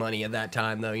genie money at that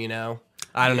time, though. You know,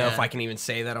 I don't know if I can even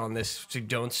say that on this. So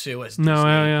don't sue us. No, Disney.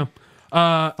 yeah.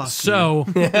 So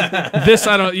this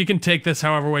you can take this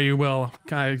however way you will.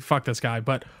 Fuck this guy.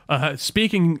 But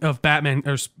speaking of Batman,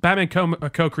 Batman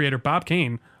co-creator Bob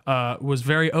Kane was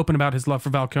very open about his love for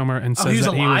Val Kilmer and says he's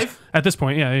that he was alive? at this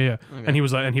point, yeah. Okay. And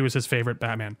he was his favorite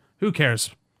Batman. Who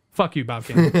cares? Fuck you, Bob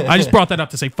Kane. I just brought that up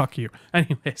to say fuck you.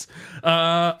 Anyways,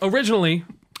 originally.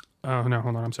 Oh no!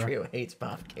 Hold on. I'm sorry. Who hates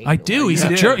Bob Kane? I do. He's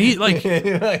a jerk. He like.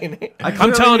 I'm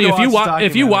clearly telling you, need to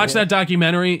if you watch documentary. that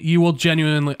documentary, you will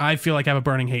genuinely, I feel like, have a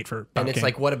burning hate for Bob And it's Kane.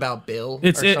 like, what about Bill?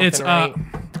 It's right?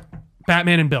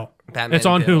 Batman and Bill. Batman It's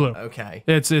on and Bill. Hulu. Okay.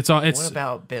 It's on. What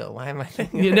about Bill? Why am I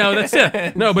thinking? Yeah, no, that's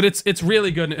it. No, but it's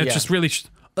really good. It's Yeah. just really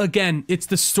again, it's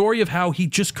the story of how he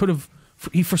just could have.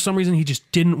 For some reason, he just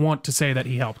didn't want to say that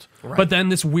he helped. Right. But then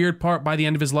this weird part, by the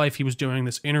end of his life, he was doing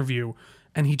this interview,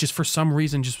 and he just for some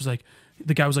reason just was like,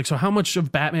 the guy was like, so how much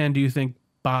of Batman do you think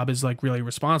Bob is like really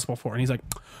responsible for? And he's like,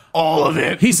 All of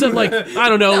it. he said like, I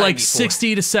don't know, like 94.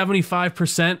 60 to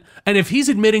 75%. And if he's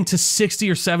admitting to 60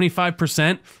 or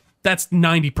 75%, that's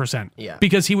 90%. Yeah.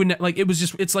 Because he would like, it was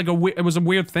just, it's like it was a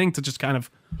weird thing to just kind of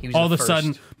He was all the of a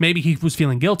sudden, first. maybe he was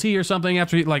feeling guilty or something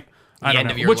after he like, I don't end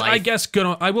know. of your Which I life. guess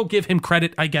I will give him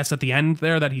credit, I guess, at the end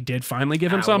there that he did finally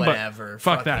give him some, whatever. but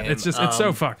fuck Fuck that. him. It's just, it's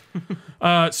so fucked.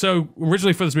 So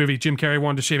originally for this movie, Jim Carrey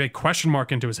wanted to shave a question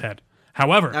mark into his head.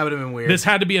 However, That would've been weird. This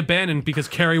had to be abandoned because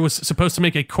Carrey was supposed to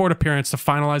make a court appearance to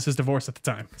finalize his divorce at the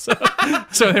time.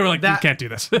 So they were like, we can't do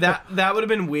this. that would have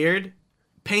been weird.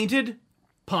 Painted,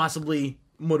 possibly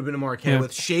would have been more okay Yeah.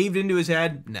 with. Shaved into his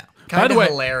head, no. Kind the of way-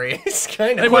 hilarious.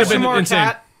 Kind It of. would have Question been mark insane.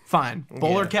 hat, fine.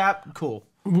 Bowler Yeah. cap, cool.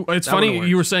 It's That funny would've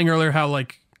you were worked. saying earlier how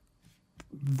like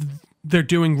they're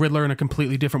doing Riddler in a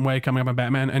completely different way coming up on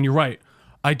Batman, and you're right.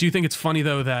 I do think it's funny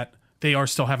though that they are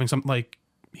still having some like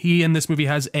he in this movie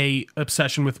has a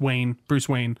obsession with Bruce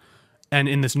Wayne, and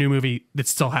in this new movie it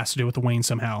still has to do with the Wayne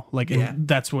somehow. Like and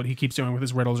that's what he keeps doing with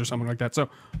his riddles or something like that. So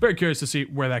very curious to see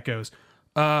where that goes.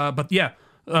 But yeah.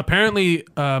 Apparently,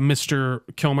 Mr.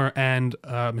 Kilmer and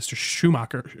Mr.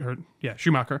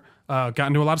 Schumacher, got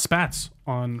into a lot of spats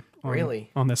on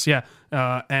Really? on this, yeah.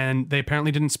 And they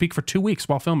apparently didn't speak for 2 weeks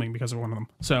while filming because of one of them.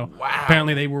 So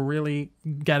apparently they were really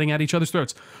getting at each other's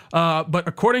throats. But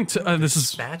according to this is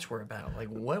Spats were about like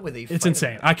what were they? it's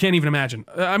insane. I can't even imagine.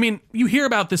 I mean, you hear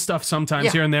about this stuff sometimes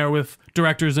Yeah. here and there with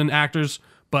directors and actors,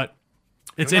 but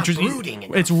it's They're not interesting. brooding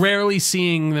enough. It's rarely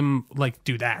seeing them like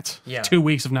do that. Yeah. 2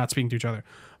 weeks of not speaking to each other.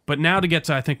 But now to get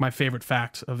to I think my favorite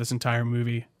fact of this entire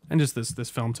movie and just this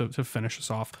film to finish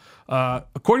us off.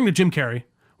 According to Jim Carrey,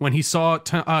 when he saw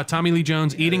Tommy Lee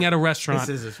Jones eating at a restaurant, This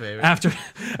is his favorite.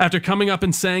 after coming up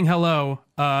and saying hello,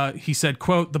 he said,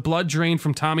 quote, "The blood drained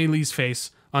from Tommy Lee's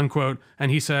face," unquote,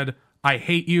 and he said, "I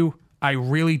hate you. I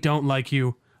really don't like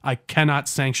you. I cannot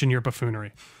sanction your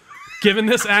buffoonery." Given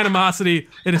this animosity,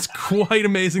 it is quite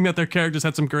amazing that their characters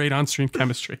had some great on-screen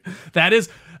chemistry. That is,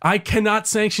 "I cannot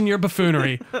sanction your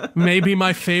buffoonery," maybe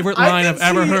my favorite line I've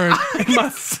ever heard.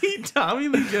 See Tommy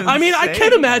Lee Jones. I mean, I say can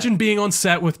that. imagine being on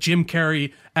set with Jim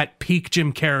Carrey at peak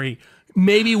Jim Carrey.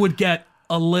 Maybe would get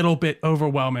a little bit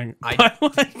overwhelming. But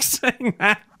like saying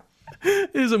that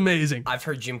is amazing. I've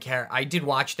heard Jim Carrey. I did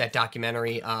watch that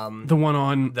documentary, The one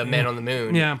on The Man on the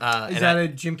Moon. Yeah. Is and that a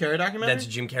Jim Carrey documentary? that's a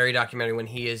Jim Carrey documentary when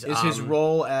he is. Is his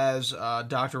role as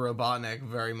Dr. Robotnik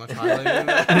very much highlighted in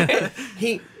that?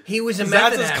 He was a That's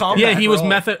method his actor. comeback Yeah, he was role.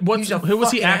 method. He's a Who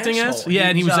was he fucking acting as? asshole. Yeah,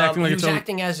 and he was acting like he a was total,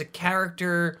 acting as a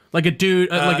character, like a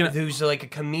dude, who's like a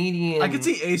comedian. I could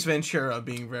see Ace Ventura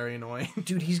being very annoying.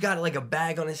 Dude, he's got like a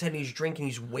bag on his head and he's drinking.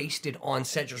 He's wasted on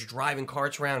set, just driving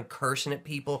carts around, cursing at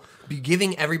people,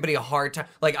 giving everybody a hard time.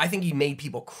 Like, I think he made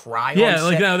people cry. Yeah, on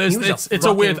like set. no, He was it's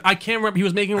a weird. fucking- I can't remember. He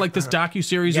was making like this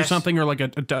docu-series or Yes. something, or like a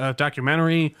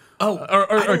documentary. Oh,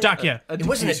 or doc. Yeah, It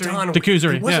wasn't a Don.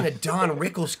 Docusery, It wasn't yeah. a Don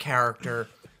Rickles character,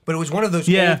 but it was one of those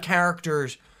Yeah. old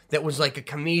characters that was like a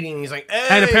comedian. He's like, hey,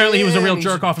 and apparently he was a yeah, real and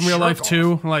he's jerk off in real life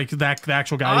jerk-off. too. Like that, the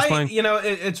actual guy he's playing. You know,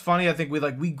 it's funny. I think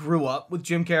we grew up with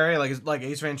Jim Carrey. Like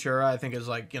Ace Ventura, I think is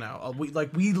like, you know, we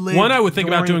lived. One I would think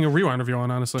about during- doing a rewind review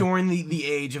on, honestly. during the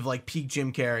age of like peak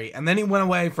Jim Carrey, and then he went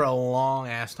away for a long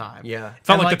ass time. Yeah.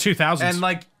 Felt And, like the 2000s. And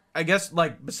like I guess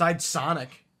like besides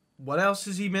Sonic, what else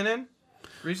has he been in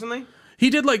recently? He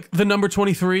did like the number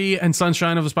 23 and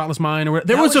Sunshine of a Spotless Mind. Or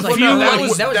there That was a was like- few. no, that like-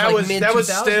 was that was that like was that was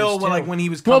mid-2000s still too. like when he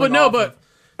was well, coming but no, off but of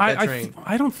that I train.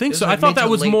 don't think It so. was like I thought mid that to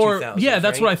was late more. 2000s, Yeah,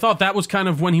 that's right? what I thought. That was kind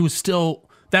of when he was still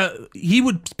that he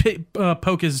would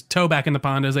poke his toe back in the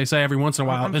pond, as they say, every once in a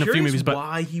while I'm in a few curious movies. But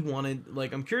why he wanted,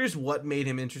 like, I'm curious what made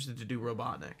him interested to do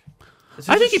Robotnik.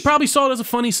 I think he probably saw it as a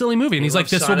funny, silly movie, and he's like,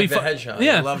 "This will be fun."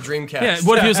 Yeah, I love Dreamcast. Yeah,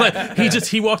 what if he was like,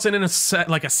 he walks in a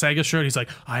like a Sega shirt. He's like,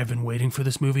 "I've been waiting for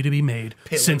this movie to be made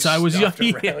since I was young."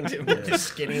 Around him with his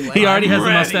skinny legs. He already has the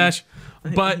ready. mustache, He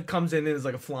but comes in and is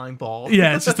like a flying ball.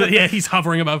 yeah, it's just he's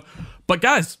hovering above. But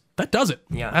guys, that does it.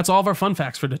 Yeah. That's all of our fun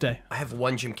facts for today. I have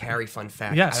one Jim Carrey fun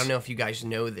fact. Yes. I don't know if you guys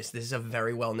know this. This is a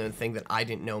very well-known thing that I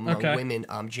didn't know among women.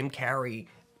 Jim Carrey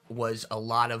was a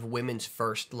lot of women's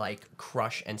first like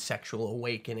crush and sexual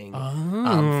awakening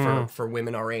for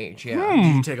women our age. Yeah,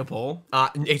 Did you take a poll?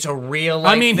 it's a real.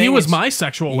 I mean, thing. he was It's- my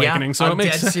sexual awakening, so I'm it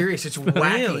makes dead sense. serious. It's wacky.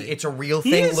 Really? It's a real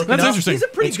thing. Look it That's up. interesting. He's a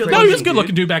pretty It's good. crazy. No, he was good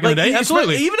looking dude back in the day. Like,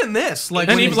 Absolutely. even in this, like,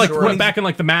 And when even he's like when went he's- back in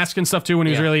like the Mask and stuff too when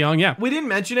he was Yeah. really young. Yeah, We didn't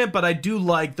mention it, but I do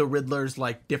like the Riddler's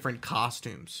like different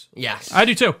costumes. Yes, I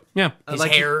do too. Yeah, His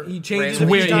Like hair he changes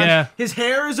randomly. it each Weird, time. yeah. His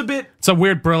hair is a bit it's a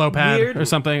weird Brillo pad Weird. or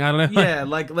something. I don't know. yeah,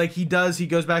 like he does. He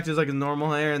goes back to his like his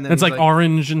normal hair, and then It's he's like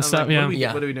orange and I'm stuff. like, Yeah.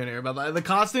 Yeah. What are we doing here? But like, the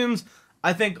costumes,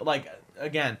 I think like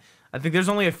again, I think there's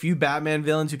only a few Batman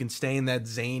villains who can stay in that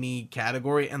zany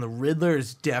category, and the Riddler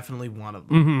is definitely one of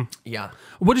them. Yeah.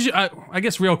 What did you? I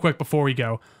guess real quick before we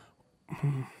go,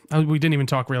 we didn't even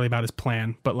talk really about his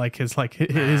plan, but like his it's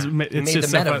He made the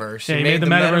just so fun. metaverse. Yeah, he made the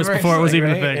metaverse before it was like, even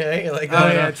a right? thing. Yeah, like, Oh,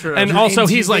 yeah, true. And in also,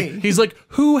 he's TV. like,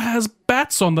 who has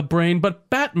bats on the brain but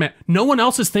Batman? No one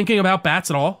else is thinking about bats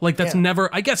at all. Like that's Yeah. never.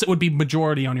 I guess it would be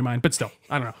majority on your mind, but still,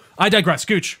 I don't know. I digress.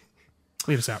 Scooch,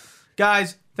 lead us out.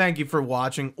 Guys, thank you for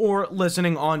watching or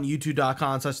listening on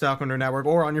youtube.com/Delco Nerd Network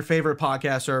or on your favorite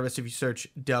podcast service. If you search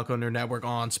Delco Nerd Network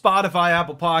on Spotify,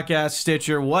 Apple Podcasts,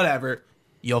 Stitcher, whatever,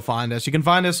 you'll find us. You can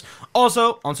find us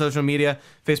also on social media,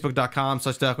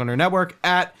 facebook.com/Delco Nerd Network,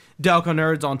 at Delco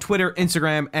Nerds on Twitter,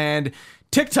 Instagram, and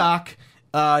TikTok.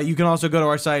 You can also go to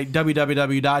our site,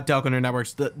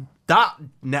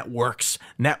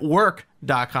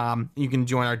 www.delconerdnetworks.com. You can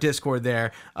join our Discord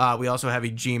there. We also have a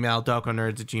Gmail,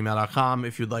 delconerds@gmail.com,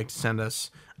 if you'd like to send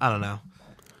us, I don't know,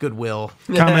 goodwill.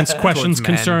 Comments, questions, towards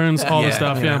men. concerns, all the Yeah,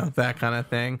 stuff. you Yeah. know, that kind of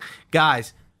thing.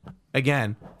 Guys,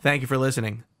 again, thank you for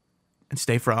listening, and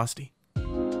stay frosty.